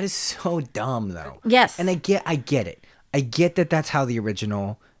planet. That is so dumb though. Yes. And I get it. I get that that's how the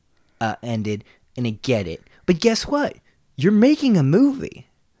original ended, and I get it. But guess what? You're making a movie.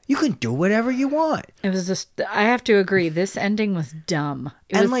 You can do whatever you want. It was just, I have to agree, this ending was dumb.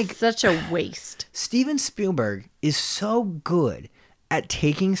 It And, was like, such a waste. Steven Spielberg is so good at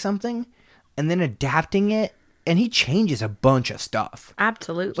taking something and then adapting it, and he changes a bunch of stuff.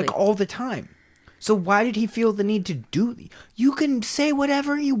 Absolutely. Like all the time. So why did he feel the need to do? You can say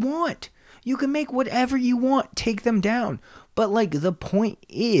whatever you want. You can make whatever you want. Take them down. But like the point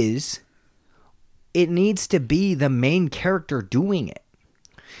is, it needs to be the main character doing it.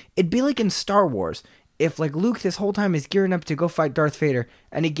 It'd be like in Star Wars. If like Luke this whole time is gearing up to go fight Darth Vader,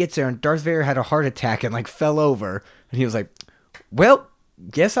 and he gets there and Darth Vader had a heart attack and like fell over, and he was like, well,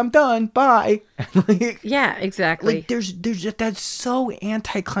 guess I'm done. Bye. Like, yeah, exactly. like there's that's so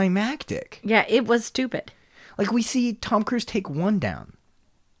anticlimactic. Yeah, it was stupid. Like we see Tom Cruise take one down.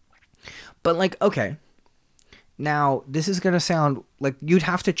 But like, okay. Now, this is going to sound like you'd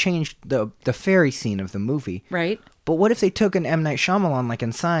have to change the fairy scene of the movie. Right? But what if they took an M. Night Shyamalan like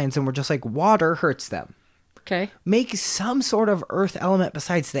in Signs and were just like, water hurts them? Okay. Make some sort of earth element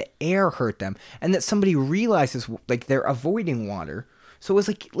besides the air hurt them, and that somebody realizes like they're avoiding water. So it was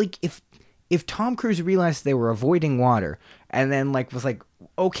like if Tom Cruise realized they were avoiding water, and then like was like,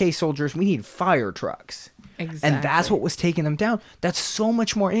 okay, soldiers, we need fire trucks, Exactly. and that's what was taking them down. That's so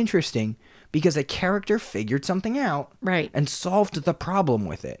much more interesting because a character figured something out, Right. and solved the problem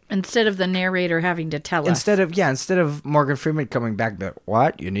with it. Instead of the narrator having to tell us. Instead of Morgan Freeman coming back to,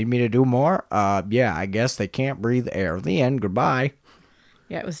 what? You need me to do more? Yeah, I guess they can't breathe air. The end. Goodbye.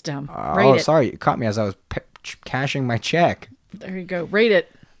 Yeah, it was dumb. Oh, Rate it. sorry. You caught me as I was cashing my check. There you go. Rate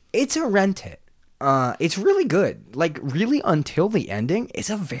it. It's a rent it. It's really good. Like, really, until the ending, it's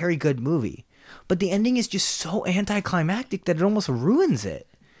a very good movie. But the ending is just so anticlimactic that it almost ruins it.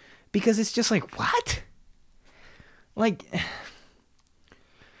 Because it's just like, what? Like,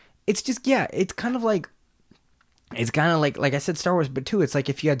 it's just, yeah, it's kind of like I said, Star Wars, but too, it's like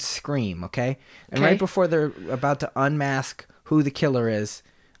if you had Scream, okay? And Okay. right before they're about to unmask who the killer is,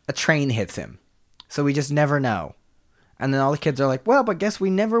 a train hits him. So we just never know. And then all the kids are like, well, but guess we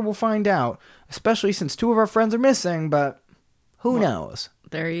never will find out, especially since 2 of our friends are missing, but who knows?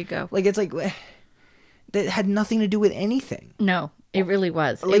 There you go. Like, it's like, that had nothing to do with anything. No, it really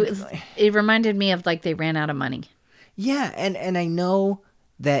was. Like- It reminded me of like they ran out of money. Yeah, and I know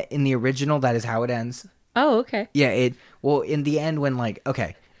that in the original, that is how it ends. Oh, okay. Yeah, well, in the end, when, like,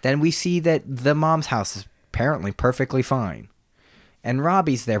 okay, then we see that the mom's house is apparently perfectly fine. And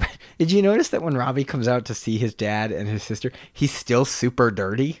Robbie's there. Did you notice that when Robbie comes out to see his dad and his sister, he's still super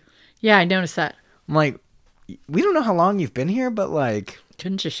dirty? Yeah, I noticed that. I'm like, we don't know how long you've been here, but, like,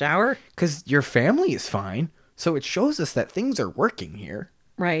 Couldn't you shower? because your family is fine. So it shows us that things are working here.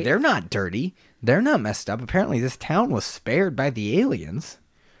 Right. They're not dirty. They're not messed up. Apparently, this town was spared by the aliens.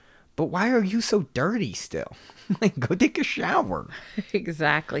 But why are you so dirty still? Like, go take a shower.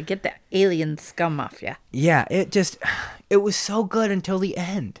 Exactly. Get that alien scum off ya. Yeah, it was so good until the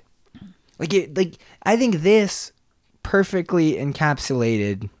end. Like I think this perfectly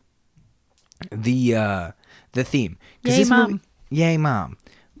encapsulated the theme. 'Cause Yay, this Mom. movie, yay, Mom.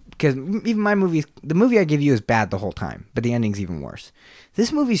 Because even my movies, the movie I give you is bad the whole time, but the ending's even worse.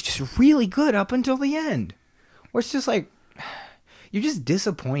 This movie's just really good up until the end. Where it's just like, you're just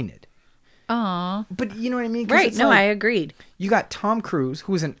disappointed. Aw. But you know what I mean? 'Cause Right. it's No, like, I agreed. you got Tom Cruise,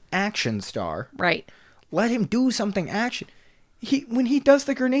 who is an action star. Right. Let him do something action. When he does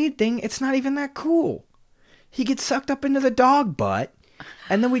the grenade thing, it's not even that cool. He gets sucked up into the dog butt,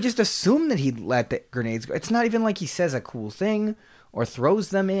 and then we just assume that he let the grenades go. It's not even like he says a cool thing or throws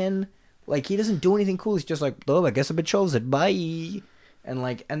them in. Like, he doesn't do anything cool. He's just like, oh, I guess I've been chosen. Bye. And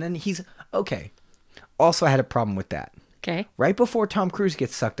then he's okay. Also, I had a problem with that. Okay. Right before Tom Cruise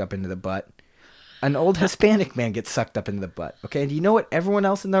gets sucked up into the butt, an old Hispanic man gets sucked up into the butt. Okay, and do you know what everyone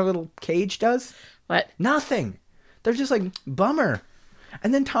else in their little cage does? What? Nothing. They're just like, bummer.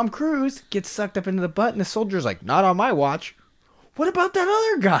 And then Tom Cruise gets sucked up into the butt, and the soldier's like, not on my watch. What about that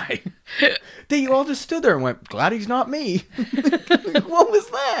other guy? That you all just stood there and went, glad he's not me. What was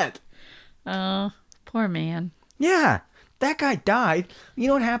that? Oh, poor man. Yeah, that guy died. You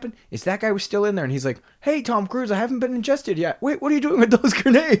know what happened? Is that guy was still in there, and he's like, hey, Tom Cruise, I haven't been ingested yet. Wait, what are you doing with those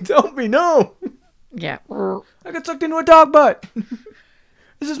grenades? Help me, no. Yeah. I got sucked into a dog butt.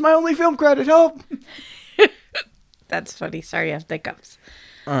 This is my only film credit. Help. That's funny. Sorry, I have hiccups.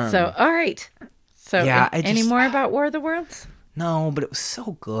 So, all right. So, Yeah, any more about War of the Worlds? No, but it was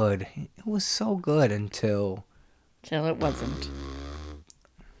so good. It was so good until... Till it wasn't.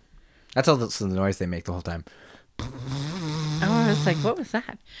 That's all the noise they make the whole time. Oh, I was like, what was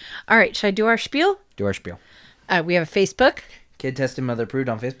that? All right. Should I do our spiel? Do our spiel. We have a Facebook. Kid Tested Mother Approved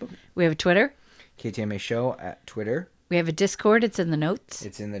on Facebook. We have a Twitter. KTMA Show at Twitter. We have a Discord. It's in the notes.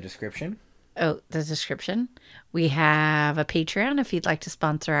 It's in the description. Oh, the description. We have a Patreon if you'd like to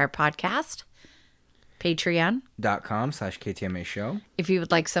sponsor our podcast. Patreon. .com/KTMA Show. If you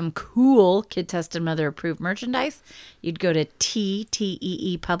would like some cool Kid Tested Mother Approved merchandise, you'd go to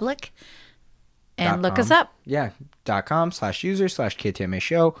TTEE Public and look .com. us up. Yeah. .com/user/KTMA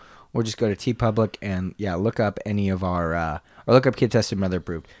Show. Or just go to TeePublic and, yeah, look up any of our... or look up Kid Tested Mother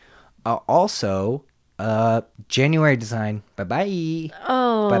Approved. Also, January design. Bye-bye.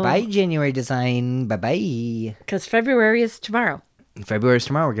 Oh. Bye-bye, January design. Bye-bye. Because February is tomorrow. February's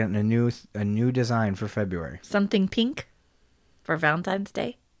tomorrow. We're getting a new design for February. Something pink for Valentine's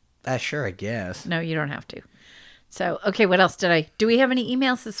Day? Sure, I guess. No, you don't have to. So, okay, what else do we have any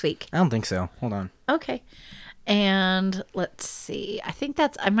emails this week? I don't think so. Hold on. Okay. And let's see. I think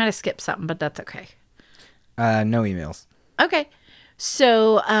I might have skipped something, but that's okay. No emails. Okay.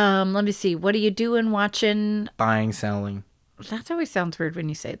 So, let me see. What are you doing watching? Buying, selling. That always sounds weird when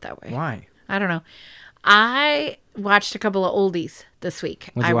you say it that way. Why? I don't know. I watched a couple of oldies this week.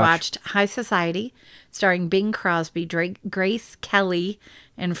 What'd you watch? Watched High Society, starring Bing Crosby, Grace Kelly,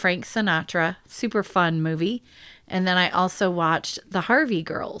 and Frank Sinatra. Super fun movie. And then I also watched The Harvey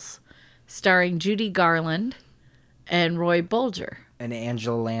Girls, starring Judy Garland and Roy Bolger. And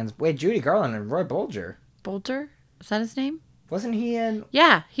Angela Lansbury. Wait, Judy Garland and Roy Bolger. Bolger? Is that his name? Wasn't he in...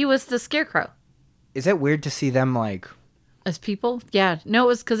 Yeah, he was the Scarecrow. Is it weird to see them, like... As people? Yeah. No, it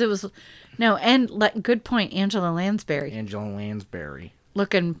was because it was... No, and good point, Angela Lansbury. Angela Lansbury.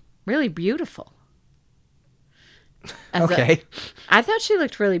 Looking really beautiful. Okay. I thought she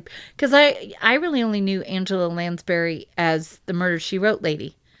looked really... Because I really only knew Angela Lansbury as the Murder, She Wrote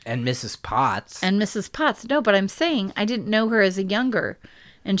lady. And Mrs. Potts. And Mrs. Potts. No, but I'm saying I didn't know her as a younger.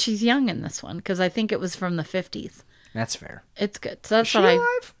 And she's young in this one because I think it was from the 50s. That's fair. It's good. So that's Is she what I...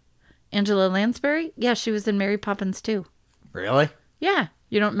 alive? Angela Lansbury? Yeah, she was in Mary Poppins too. Really? Yeah.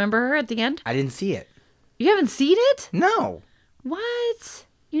 You don't remember her at the end? I didn't see it. You haven't seen it? No. What?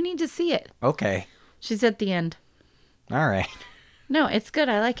 You need to see it. Okay. She's at the end. All right. No, it's good.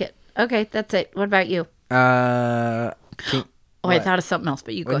 I like it. Okay, that's it. What about you? Can- Oh, I what? thought of something else,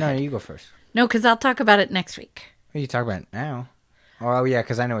 but you go Wait, no, ahead. you go first. No, because I'll talk about it next week. What are you talking about now? Oh, yeah,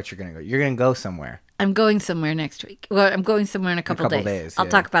 because I know what you're going to go. You're going to go somewhere. I'm going somewhere next week. Well, I'm going somewhere in a couple days, I'll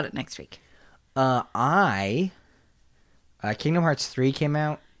yeah. talk about it next week. Kingdom Hearts 3 came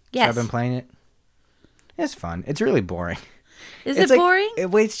out. Yes. So I've been playing it. It's fun. It's really boring. Is It's it like- boring?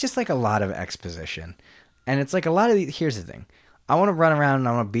 It's just like a lot of exposition. And it's like a lot of here's the thing. I want to run around and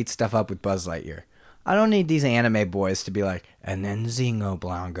I want to beat stuff up with Buzz Lightyear. I don't need these anime boys to be like, and then Zingo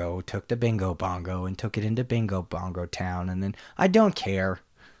Blango took the Bingo Bongo and took it into Bingo Bongo Town. And then I don't care.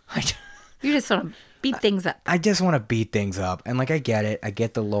 You just want to beat things up. I just want to beat things up. And like, I get it. I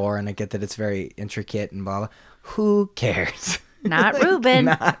get the lore and I get that it's very intricate and blah, blah. Who cares? Not Ruben.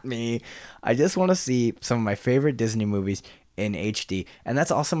 Not me. I just want to see some of my favorite Disney movies in HD. And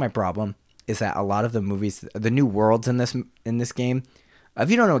that's also my problem, is that a lot of the movies, the new worlds in this game, if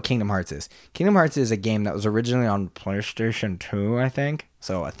you don't know what Kingdom Hearts is, Kingdom Hearts is a game that was originally on PlayStation 2, I think.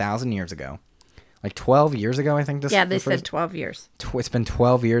 So 1,000 years ago. Like 12 years ago, I think. Yeah, they said 12 years. It's been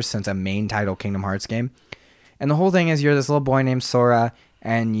 12 years since a main title Kingdom Hearts game. And the whole thing is you're this little boy named Sora,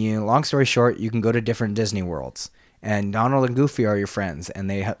 and long story short, you can go to different Disney worlds. And Donald and Goofy are your friends, and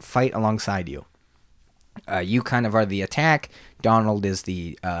they fight alongside you. You kind of are the attack, Donald is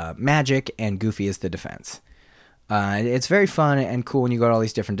the magic, and Goofy is the defense. It's very fun and cool when you go to all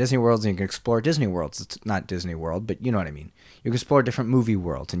these different Disney worlds and you can explore Disney worlds. It's not Disney World, but you know what I mean. You can explore different movie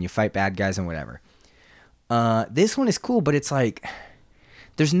worlds and you fight bad guys and whatever. This one is cool, but it's like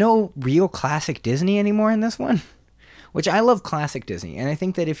there's no real classic Disney anymore in this one, which I love classic Disney. And I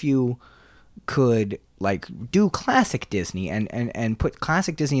think that if you could like do classic Disney and put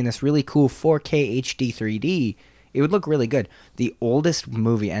classic Disney in this really cool 4K HD 3D, it would look really good. The oldest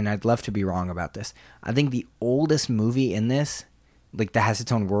movie, and I'd love to be wrong about this, I think the oldest movie in this, like that has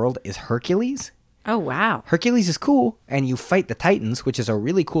its own world, is Hercules. Oh, wow. Hercules is cool, and you fight the Titans, which is a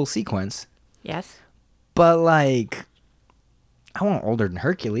really cool sequence. Yes. But like, I want older than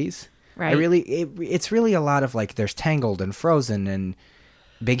Hercules. Right. It's really a lot of like, there's Tangled and Frozen and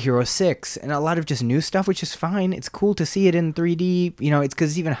Big Hero 6 and a lot of just new stuff, which is fine. It's cool to see it in 3D. You know, it's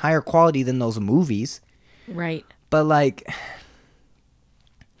because it's even higher quality than those movies. Right. But like,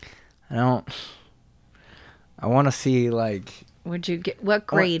 I want to see like. What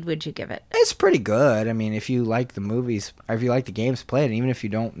grade would you give it? It's pretty good. I mean, if you like the movies, or if you like the games, play it. And even if you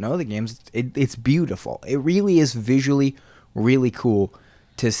don't know the games, it's beautiful. It really is visually really cool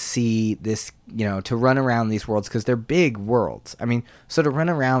to see this, you know, to run around these worlds because they're big worlds. I mean, so to run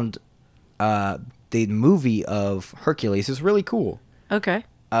around the movie of Hercules is really cool. Okay.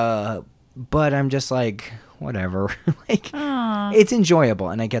 But I'm just like, whatever. Like, Aww. it's enjoyable,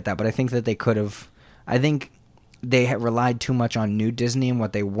 and I get that. But I think that they could have. I think they had relied too much on New Disney and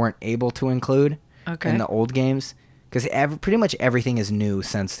what they weren't able to include in the old games. Because pretty much everything is new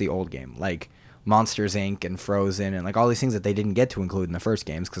since the old game. Like Monsters, Inc. and Frozen and like all these things that they didn't get to include in the first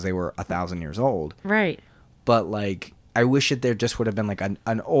games because they were 1,000 years old. Right. But like, I wish that there just would have been like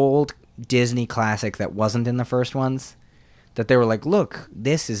an old Disney classic that wasn't in the first ones. That they were like, look,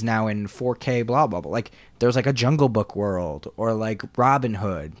 this is now in 4K, blah, blah, blah. Like, there's like a Jungle Book world or like Robin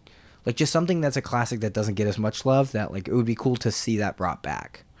Hood. Like, just something that's a classic that doesn't get as much love that, like, it would be cool to see that brought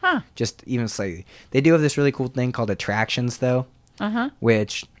back. Huh. Just even slightly. They do have this really cool thing called attractions, though. Uh-huh.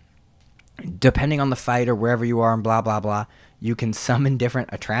 Which, depending on the fight or wherever you are and blah, blah, blah, you can summon different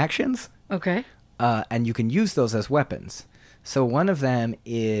attractions. Okay. And you can use those as weapons. So one of them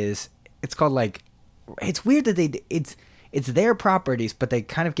is, it's called like, it's weird that it's their properties, but they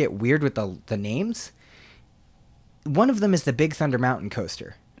kind of get weird with the names. One of them is the Big Thunder Mountain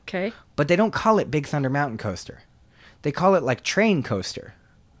Coaster. Okay. But they don't call it Big Thunder Mountain Coaster. They call it like Train Coaster.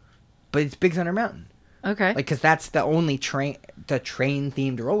 But it's Big Thunder Mountain. Okay. Like, because that's the only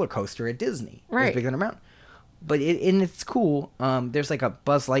train-themed roller coaster at Disney. Right. Is Big Thunder Mountain. But it's cool. There's like a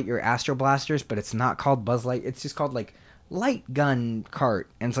Buzz Lightyear Astro Blasters, but it's not called Buzz Light. It's just called like Light Gun Cart.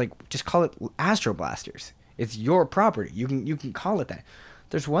 And it's like, just call it Astro Blasters. It's your property. You can call it that.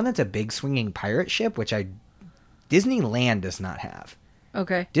 There's one that's a big swinging pirate ship, which Disneyland does not have.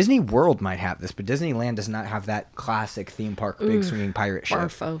 Okay. Disney World might have this, but Disneyland does not have that classic theme park big swinging pirate ship.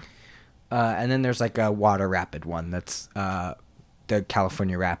 Barfo. And then there's like a water rapid one that's the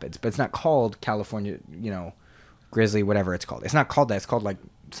California Rapids, but it's not called California, Grizzly, whatever it's called. It's not called that. It's called like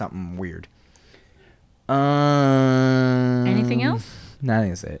something weird. Anything else? No, I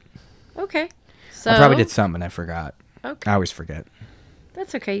think that's it. Okay. So I probably did something and I forgot. Okay. I always forget.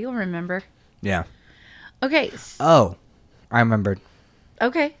 That's okay. You'll remember. Yeah. Okay. Oh, I remembered.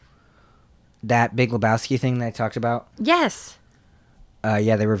 Okay. That Big Lebowski thing that I talked about. Yes.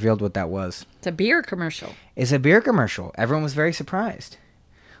 Yeah, they revealed what that was. It's a beer commercial. It's a beer commercial. Everyone was very surprised.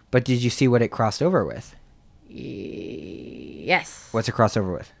 But did you see what it crossed over with? Yes. What's it crossed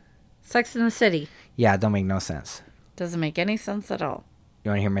over with? Sex in the City. Yeah, it don't make no sense. Doesn't make any sense at all. You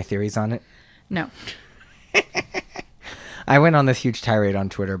want to hear my theories on it? No. I went on this huge tirade on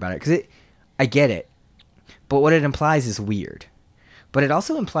Twitter about it because I get it, but what it implies is weird. But it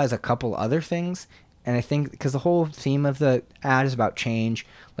also implies a couple other things, and I think because the whole theme of the ad is about change,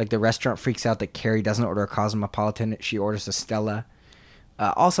 like the restaurant freaks out that Carrie doesn't order a Cosmopolitan, she orders a Stella.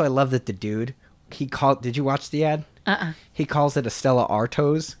 Also, I love that the dude did you watch the ad? He calls it a Stella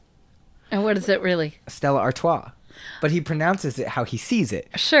Artois. And what is it really? A Stella Artois. But he pronounces it how he sees it.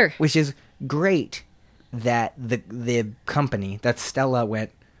 Sure. Which is great that the company, that Stella,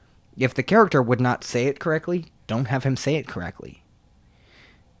 went, if the character would not say it correctly, don't have him say it correctly.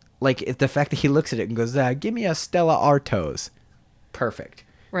 Like, if the fact that he looks at it and goes, give me a Stella Artois. Perfect.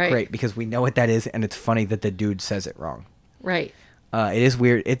 Right. Great, because we know what that is, and it's funny that the dude says it wrong. Right. It is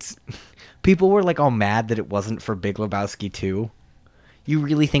weird. People were, like, all mad that it wasn't for Big Lebowski 2. You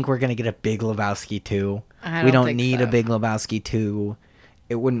really think we're going to get a Big Lebowski 2? We don't need a Big Lebowski 2.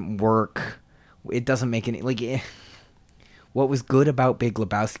 It wouldn't work. It doesn't make any... what was good about Big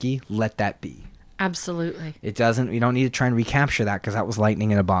Lebowski, let that be. Absolutely. It doesn't... You don't need to try and recapture that because that was lightning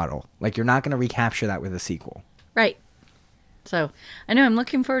in a bottle. Like, you're not going to recapture that with a sequel. Right. So, I know I'm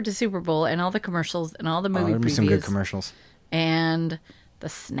looking forward to Super Bowl and all the commercials and all the movie There'll be previews. some good commercials. And the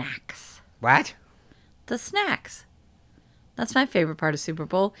snacks. What? The snacks. That's my favorite part of Super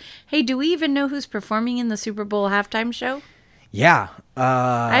Bowl. Hey, do we even know who's performing in the Super Bowl halftime show? Yeah.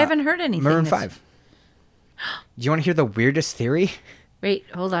 I haven't heard anything. Maroon 5. Do you want to hear the weirdest theory? Wait,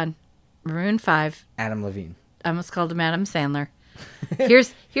 hold on. Maroon 5. Adam Levine. I almost called him Adam Sandler.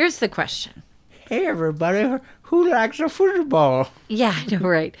 Here's the question. Hey, everybody. Who likes a football? Yeah, I know,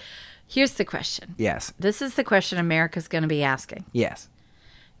 right? Here's the question. Yes. This is the question America's going to be asking. Yes.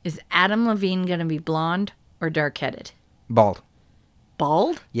 Is Adam Levine going to be blonde or dark-headed? Bald.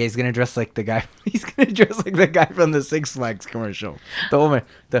 Bald? Yeah, he's gonna dress like the guy. He's gonna dress like the guy from the Six Flags commercial. The woman,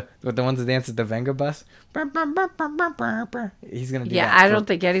 the ones that dance at the Venga bus. He's gonna do Yeah, that. I don't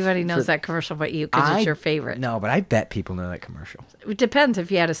think anybody knows that commercial but you because it's your favorite. No, but I bet people know that commercial. It depends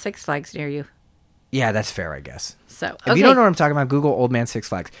if you had a Six Flags near you. Yeah, that's fair, I guess. So, If you don't know what I'm talking about, Google Old Man Six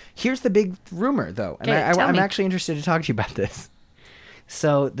Flags. Here's the big rumor, though, and Okay, tell I'm me. actually interested to talk to you about this.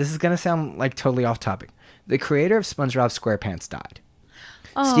 So this is gonna sound like totally off topic. The creator of SpongeBob SquarePants died.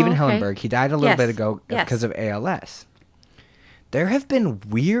 Oh, Steven okay. Hillenburg. He died a little Yes, bit ago yes. because of ALS. There have been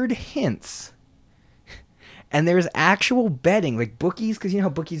weird hints. And there's actual betting, like bookies, because you know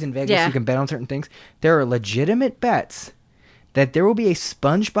how bookies in Vegas, Yeah. you can bet on certain things. There are legitimate bets that there will be a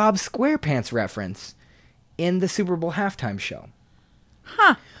SpongeBob SquarePants reference in the Super Bowl halftime show.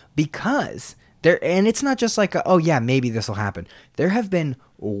 Huh. Because and it's not just like, oh yeah, maybe this will happen. There have been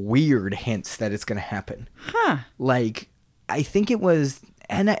weird hints that it's going to happen. Huh. Like, I think it was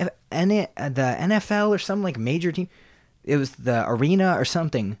the NFL or some like major team. It was the Arena or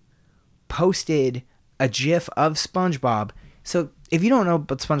something posted a GIF of SpongeBob. So if you don't know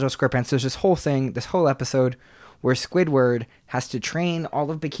about SpongeBob SquarePants, there's this whole thing, this whole episode where Squidward has to train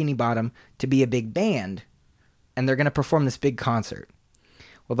all of Bikini Bottom to be a big band, and they're going to perform this big concert.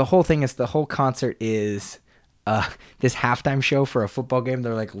 Well, the whole concert is this halftime show for a football game.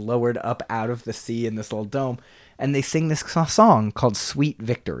 They're like lowered up out of the sea in this little dome, and they sing this song called "Sweet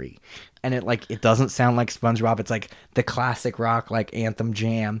Victory," and it doesn't sound like SpongeBob. It's like the classic rock like anthem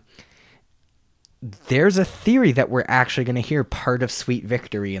jam. There's a theory that we're actually going to hear part of "Sweet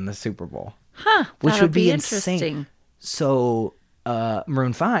Victory" in the Super Bowl, which That'll would be interesting. insane. So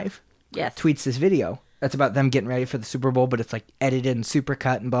Maroon 5 Yes. tweets this video that's about them getting ready for the Super Bowl, but it's like edited and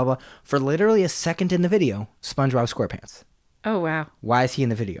supercut and blah blah. For literally a second in the video, SpongeBob SquarePants. Oh, wow. Why is he in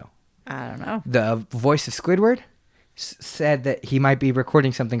the video? I don't know. The voice of Squidward said that he might be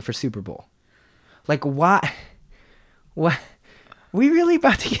recording something for Super Bowl. Like, why? What? We really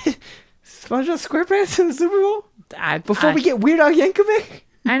about to get SpongeBob SquarePants in the Super Bowl? Before we get Weird Al Yankovic?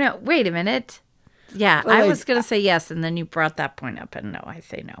 I know. Wait a minute. Yeah, Well, I like- was going to say yes, and then you brought that point up, and no, I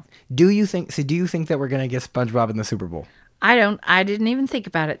say no. Do you think that we're going to get SpongeBob in the Super Bowl? I didn't even think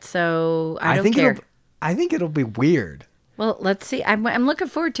about it, so I don't care. I think it'll be weird. Well, let's see. I'm looking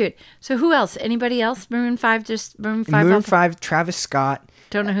forward to it. So who else? Anybody else? Maroon 5, just Maroon 5? Maroon 5, Travis Scott.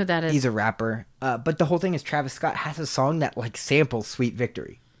 Don't know who that is. He's a rapper. But the whole thing is Travis Scott has a song that like samples Sweet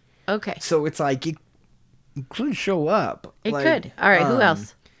Victory. Okay. So it's like it could show up. It Like, could. All right. Who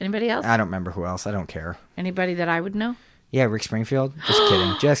else? Anybody else? I don't remember who else. I don't care. Anybody that I would know? Yeah, Rick Springfield. Just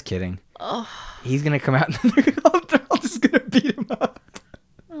kidding. Just kidding. Oh. He's going to come out and they're all just going to beat him up.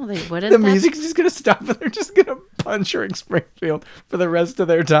 Oh, they wouldn't. The music's just going to stop and they're just going to punch Rick Springfield for the rest of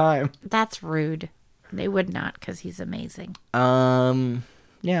their time. That's rude. They would not because he's amazing.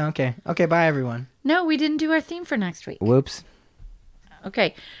 Yeah, okay. Okay, bye everyone. No, we didn't do our theme for next week. Whoops.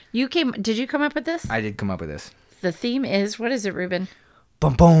 Okay. Did you come up with this? I did come up with this. The theme is, what is it, Ruben?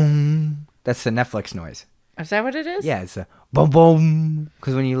 Boom, boom. That's the Netflix noise. Is that what it is? Yeah, it's a boom, boom.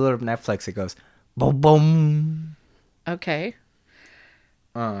 Because when you load up Netflix, it goes boom, boom. Okay.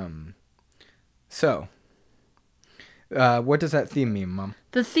 So, what does that theme mean, Mom?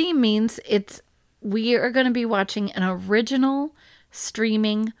 The theme means we are going to be watching an original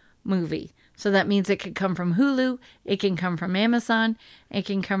streaming movie. So that means it could come from Hulu, it can come from Amazon, it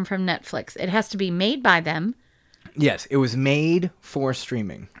can come from Netflix. It has to be made by them. Yes, it was made for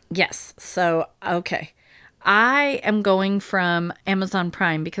streaming. Yes. So, okay. I am going from Amazon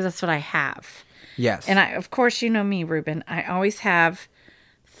Prime because that's what I have. Yes. And of course, you know me, Ruben. I always have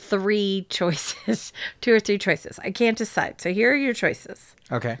 3 choices, 2 or 3 choices. I can't decide. So here are your choices.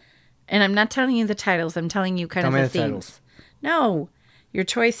 Okay. And I'm not telling you the titles. I'm telling you kind of the themes. Titles. No. Your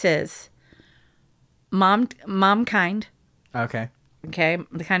choice is Mom Kind. Okay. Okay.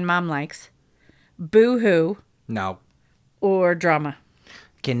 The kind Mom likes. Boo Hoo. No. Or Drama.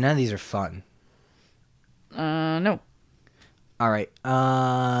 Okay, none of these are fun. No. All right.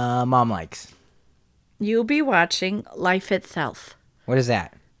 Mom likes. You'll be watching Life Itself. What is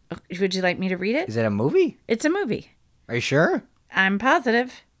that? Would you like me to read it? Is it a movie? It's a movie. Are you sure? I'm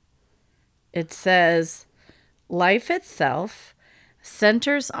positive. It says, Life Itself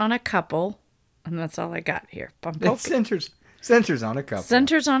centers on a couple, and that's all I got here. It centers on a couple.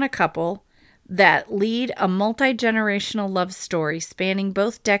 Centers on a couple that lead a multi-generational love story spanning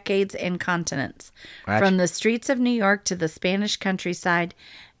both decades and continents, from the streets of New York to the Spanish countryside,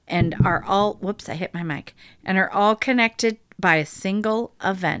 and are all, whoops, I hit my mic, and are all connected by a single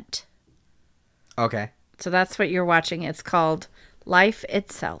event. Okay. So that's what you're watching. It's called Life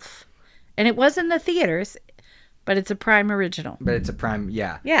Itself. And it was in the theaters, but it's a Prime original. But it's a Prime,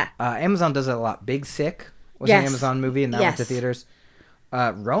 yeah. Yeah. Amazon does it a lot. Big Sick was Yes. an Amazon movie, and that went to Yes. theaters.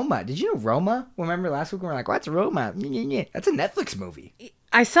 Roma. Did you know Roma? Remember last week we were like, what's Roma? That's a Netflix movie.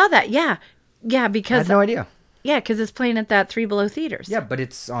 I saw that, yeah. Yeah, I because... had no idea. Yeah, because it's playing at that Three Below theaters. Yeah, but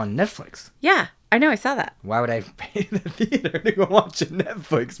it's on Netflix. Yeah, I know, I saw that. Why would I pay the theater to go watch a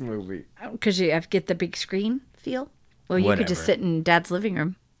Netflix movie? Because you have to get the big screen feel. Well, you could just Whatever. sit in Dad's living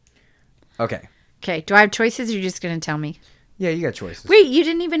room. Okay. Okay, do I have choices or are you just going to tell me? Yeah, you got choices. Wait, you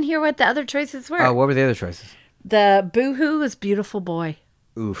didn't even hear what the other choices were. Oh, what were the other choices? The Boo-Hoo was Beautiful Boy.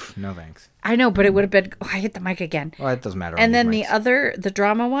 Oof, no thanks. I know, but it would have been... Oh, I hit the mic again. Well, it doesn't matter. And then the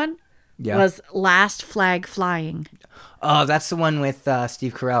drama one was Last Flag Flying. Oh, that's the one with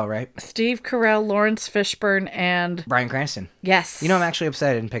Steve Carell, right? Steve Carell, Lawrence Fishburne, and... Bryan Cranston. Yes. You know, I'm actually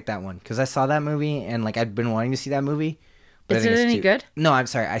upset I didn't pick that one because I saw that movie and like I'd been wanting to see that movie. But Is I think it it's any good? No, I'm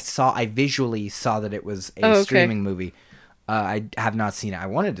sorry. I visually saw that it was a streaming movie. I have not seen it. I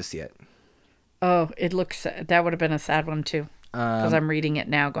wanted to see it. Oh, it looks... That would have been a sad one, too. Because I'm reading it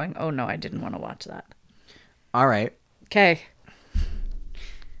now going, oh, no, I didn't want to watch that. All right. Okay.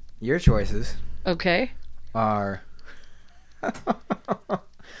 Your choices Okay. are...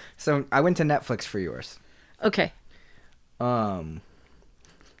 So I went to Netflix for yours. Okay. You're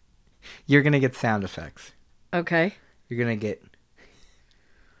going to get sound effects. Okay. You're going to get...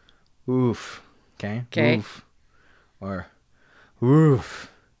 Oof. Okay? Okay. Oof. Or...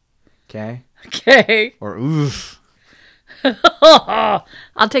 Oof. Okay? Okay. Or oof. I'll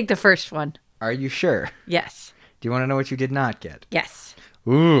take the first one. Are you sure? Yes. Do you want to know what you did not get? Yes.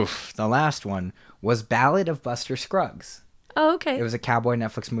 Oof. The last one was Ballad of Buster Scruggs. Oh, okay. It was a cowboy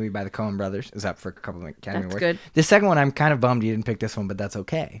Netflix movie by the Coen brothers. It was up for a couple of Academy That's Awards. good. The second one, I'm kind of bummed you didn't pick this one, but that's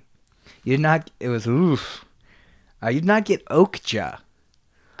okay. You did not... It was oof. You did not get Okja.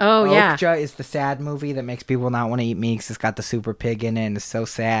 Oh, yeah. Okja is the sad movie that makes people not want to eat meat because it's got the super pig in it and it's so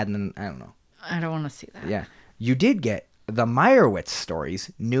sad and then, I don't know. I don't want to see that. Yeah. You did get the Meyerowitz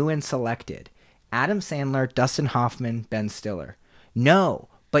stories, new and selected. Adam Sandler, Dustin Hoffman, Ben Stiller. No,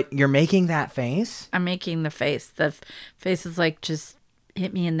 but you're making that face? I'm making the face. The face is like, just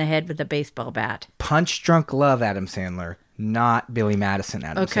hit me in the head with a baseball bat. Punch Drunk Love, Adam Sandler, not Billy Madison,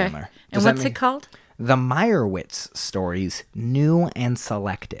 Adam Okay. Sandler. And what's it called? The Meyerowitz Stories, New and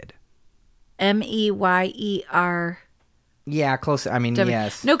Selected. Meyer. Yeah, close. I mean,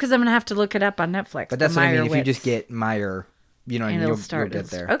 yes. No, because I'm gonna have to look it up on Netflix. But that's what I mean. If you just get Meyer, you know, and you'll start.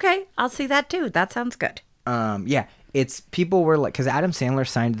 get there. Okay, I'll see that too. That sounds good. Yeah, it's people were like, because Adam Sandler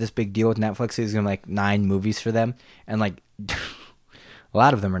signed this big deal with Netflix. He's gonna like 9 movies for them, and like a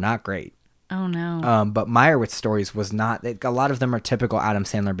lot of them are not great. Oh no. But Meyerowitz Stories was not. A lot of them are typical Adam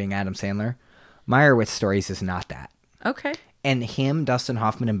Sandler being Adam Sandler. Meyerowitz Stories is not that. Okay. And him, Dustin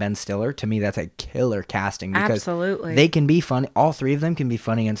Hoffman, and Ben Stiller, to me, that's a killer casting because Absolutely. they can be funny. All 3 of them can be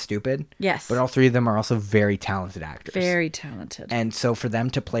funny and stupid. Yes. But all 3 of them are also very talented actors. Very talented. And so for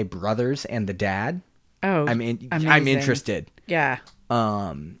them to play brothers and the dad, oh, I'm amazing. interested. Yeah.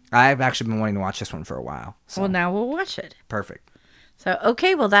 I've actually been wanting to watch this one for a while. So. Well, now we'll watch it. Perfect. So,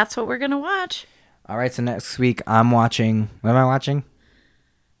 okay, well, that's what we're going to watch. All right, so next week I'm watching, what am I watching?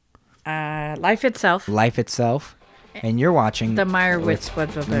 Life Itself. Life Itself. And you're watching The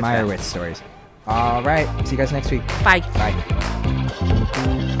Meyerowitz Stories. All right, see you guys next week. Bye.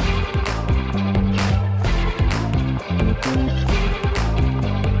 Bye.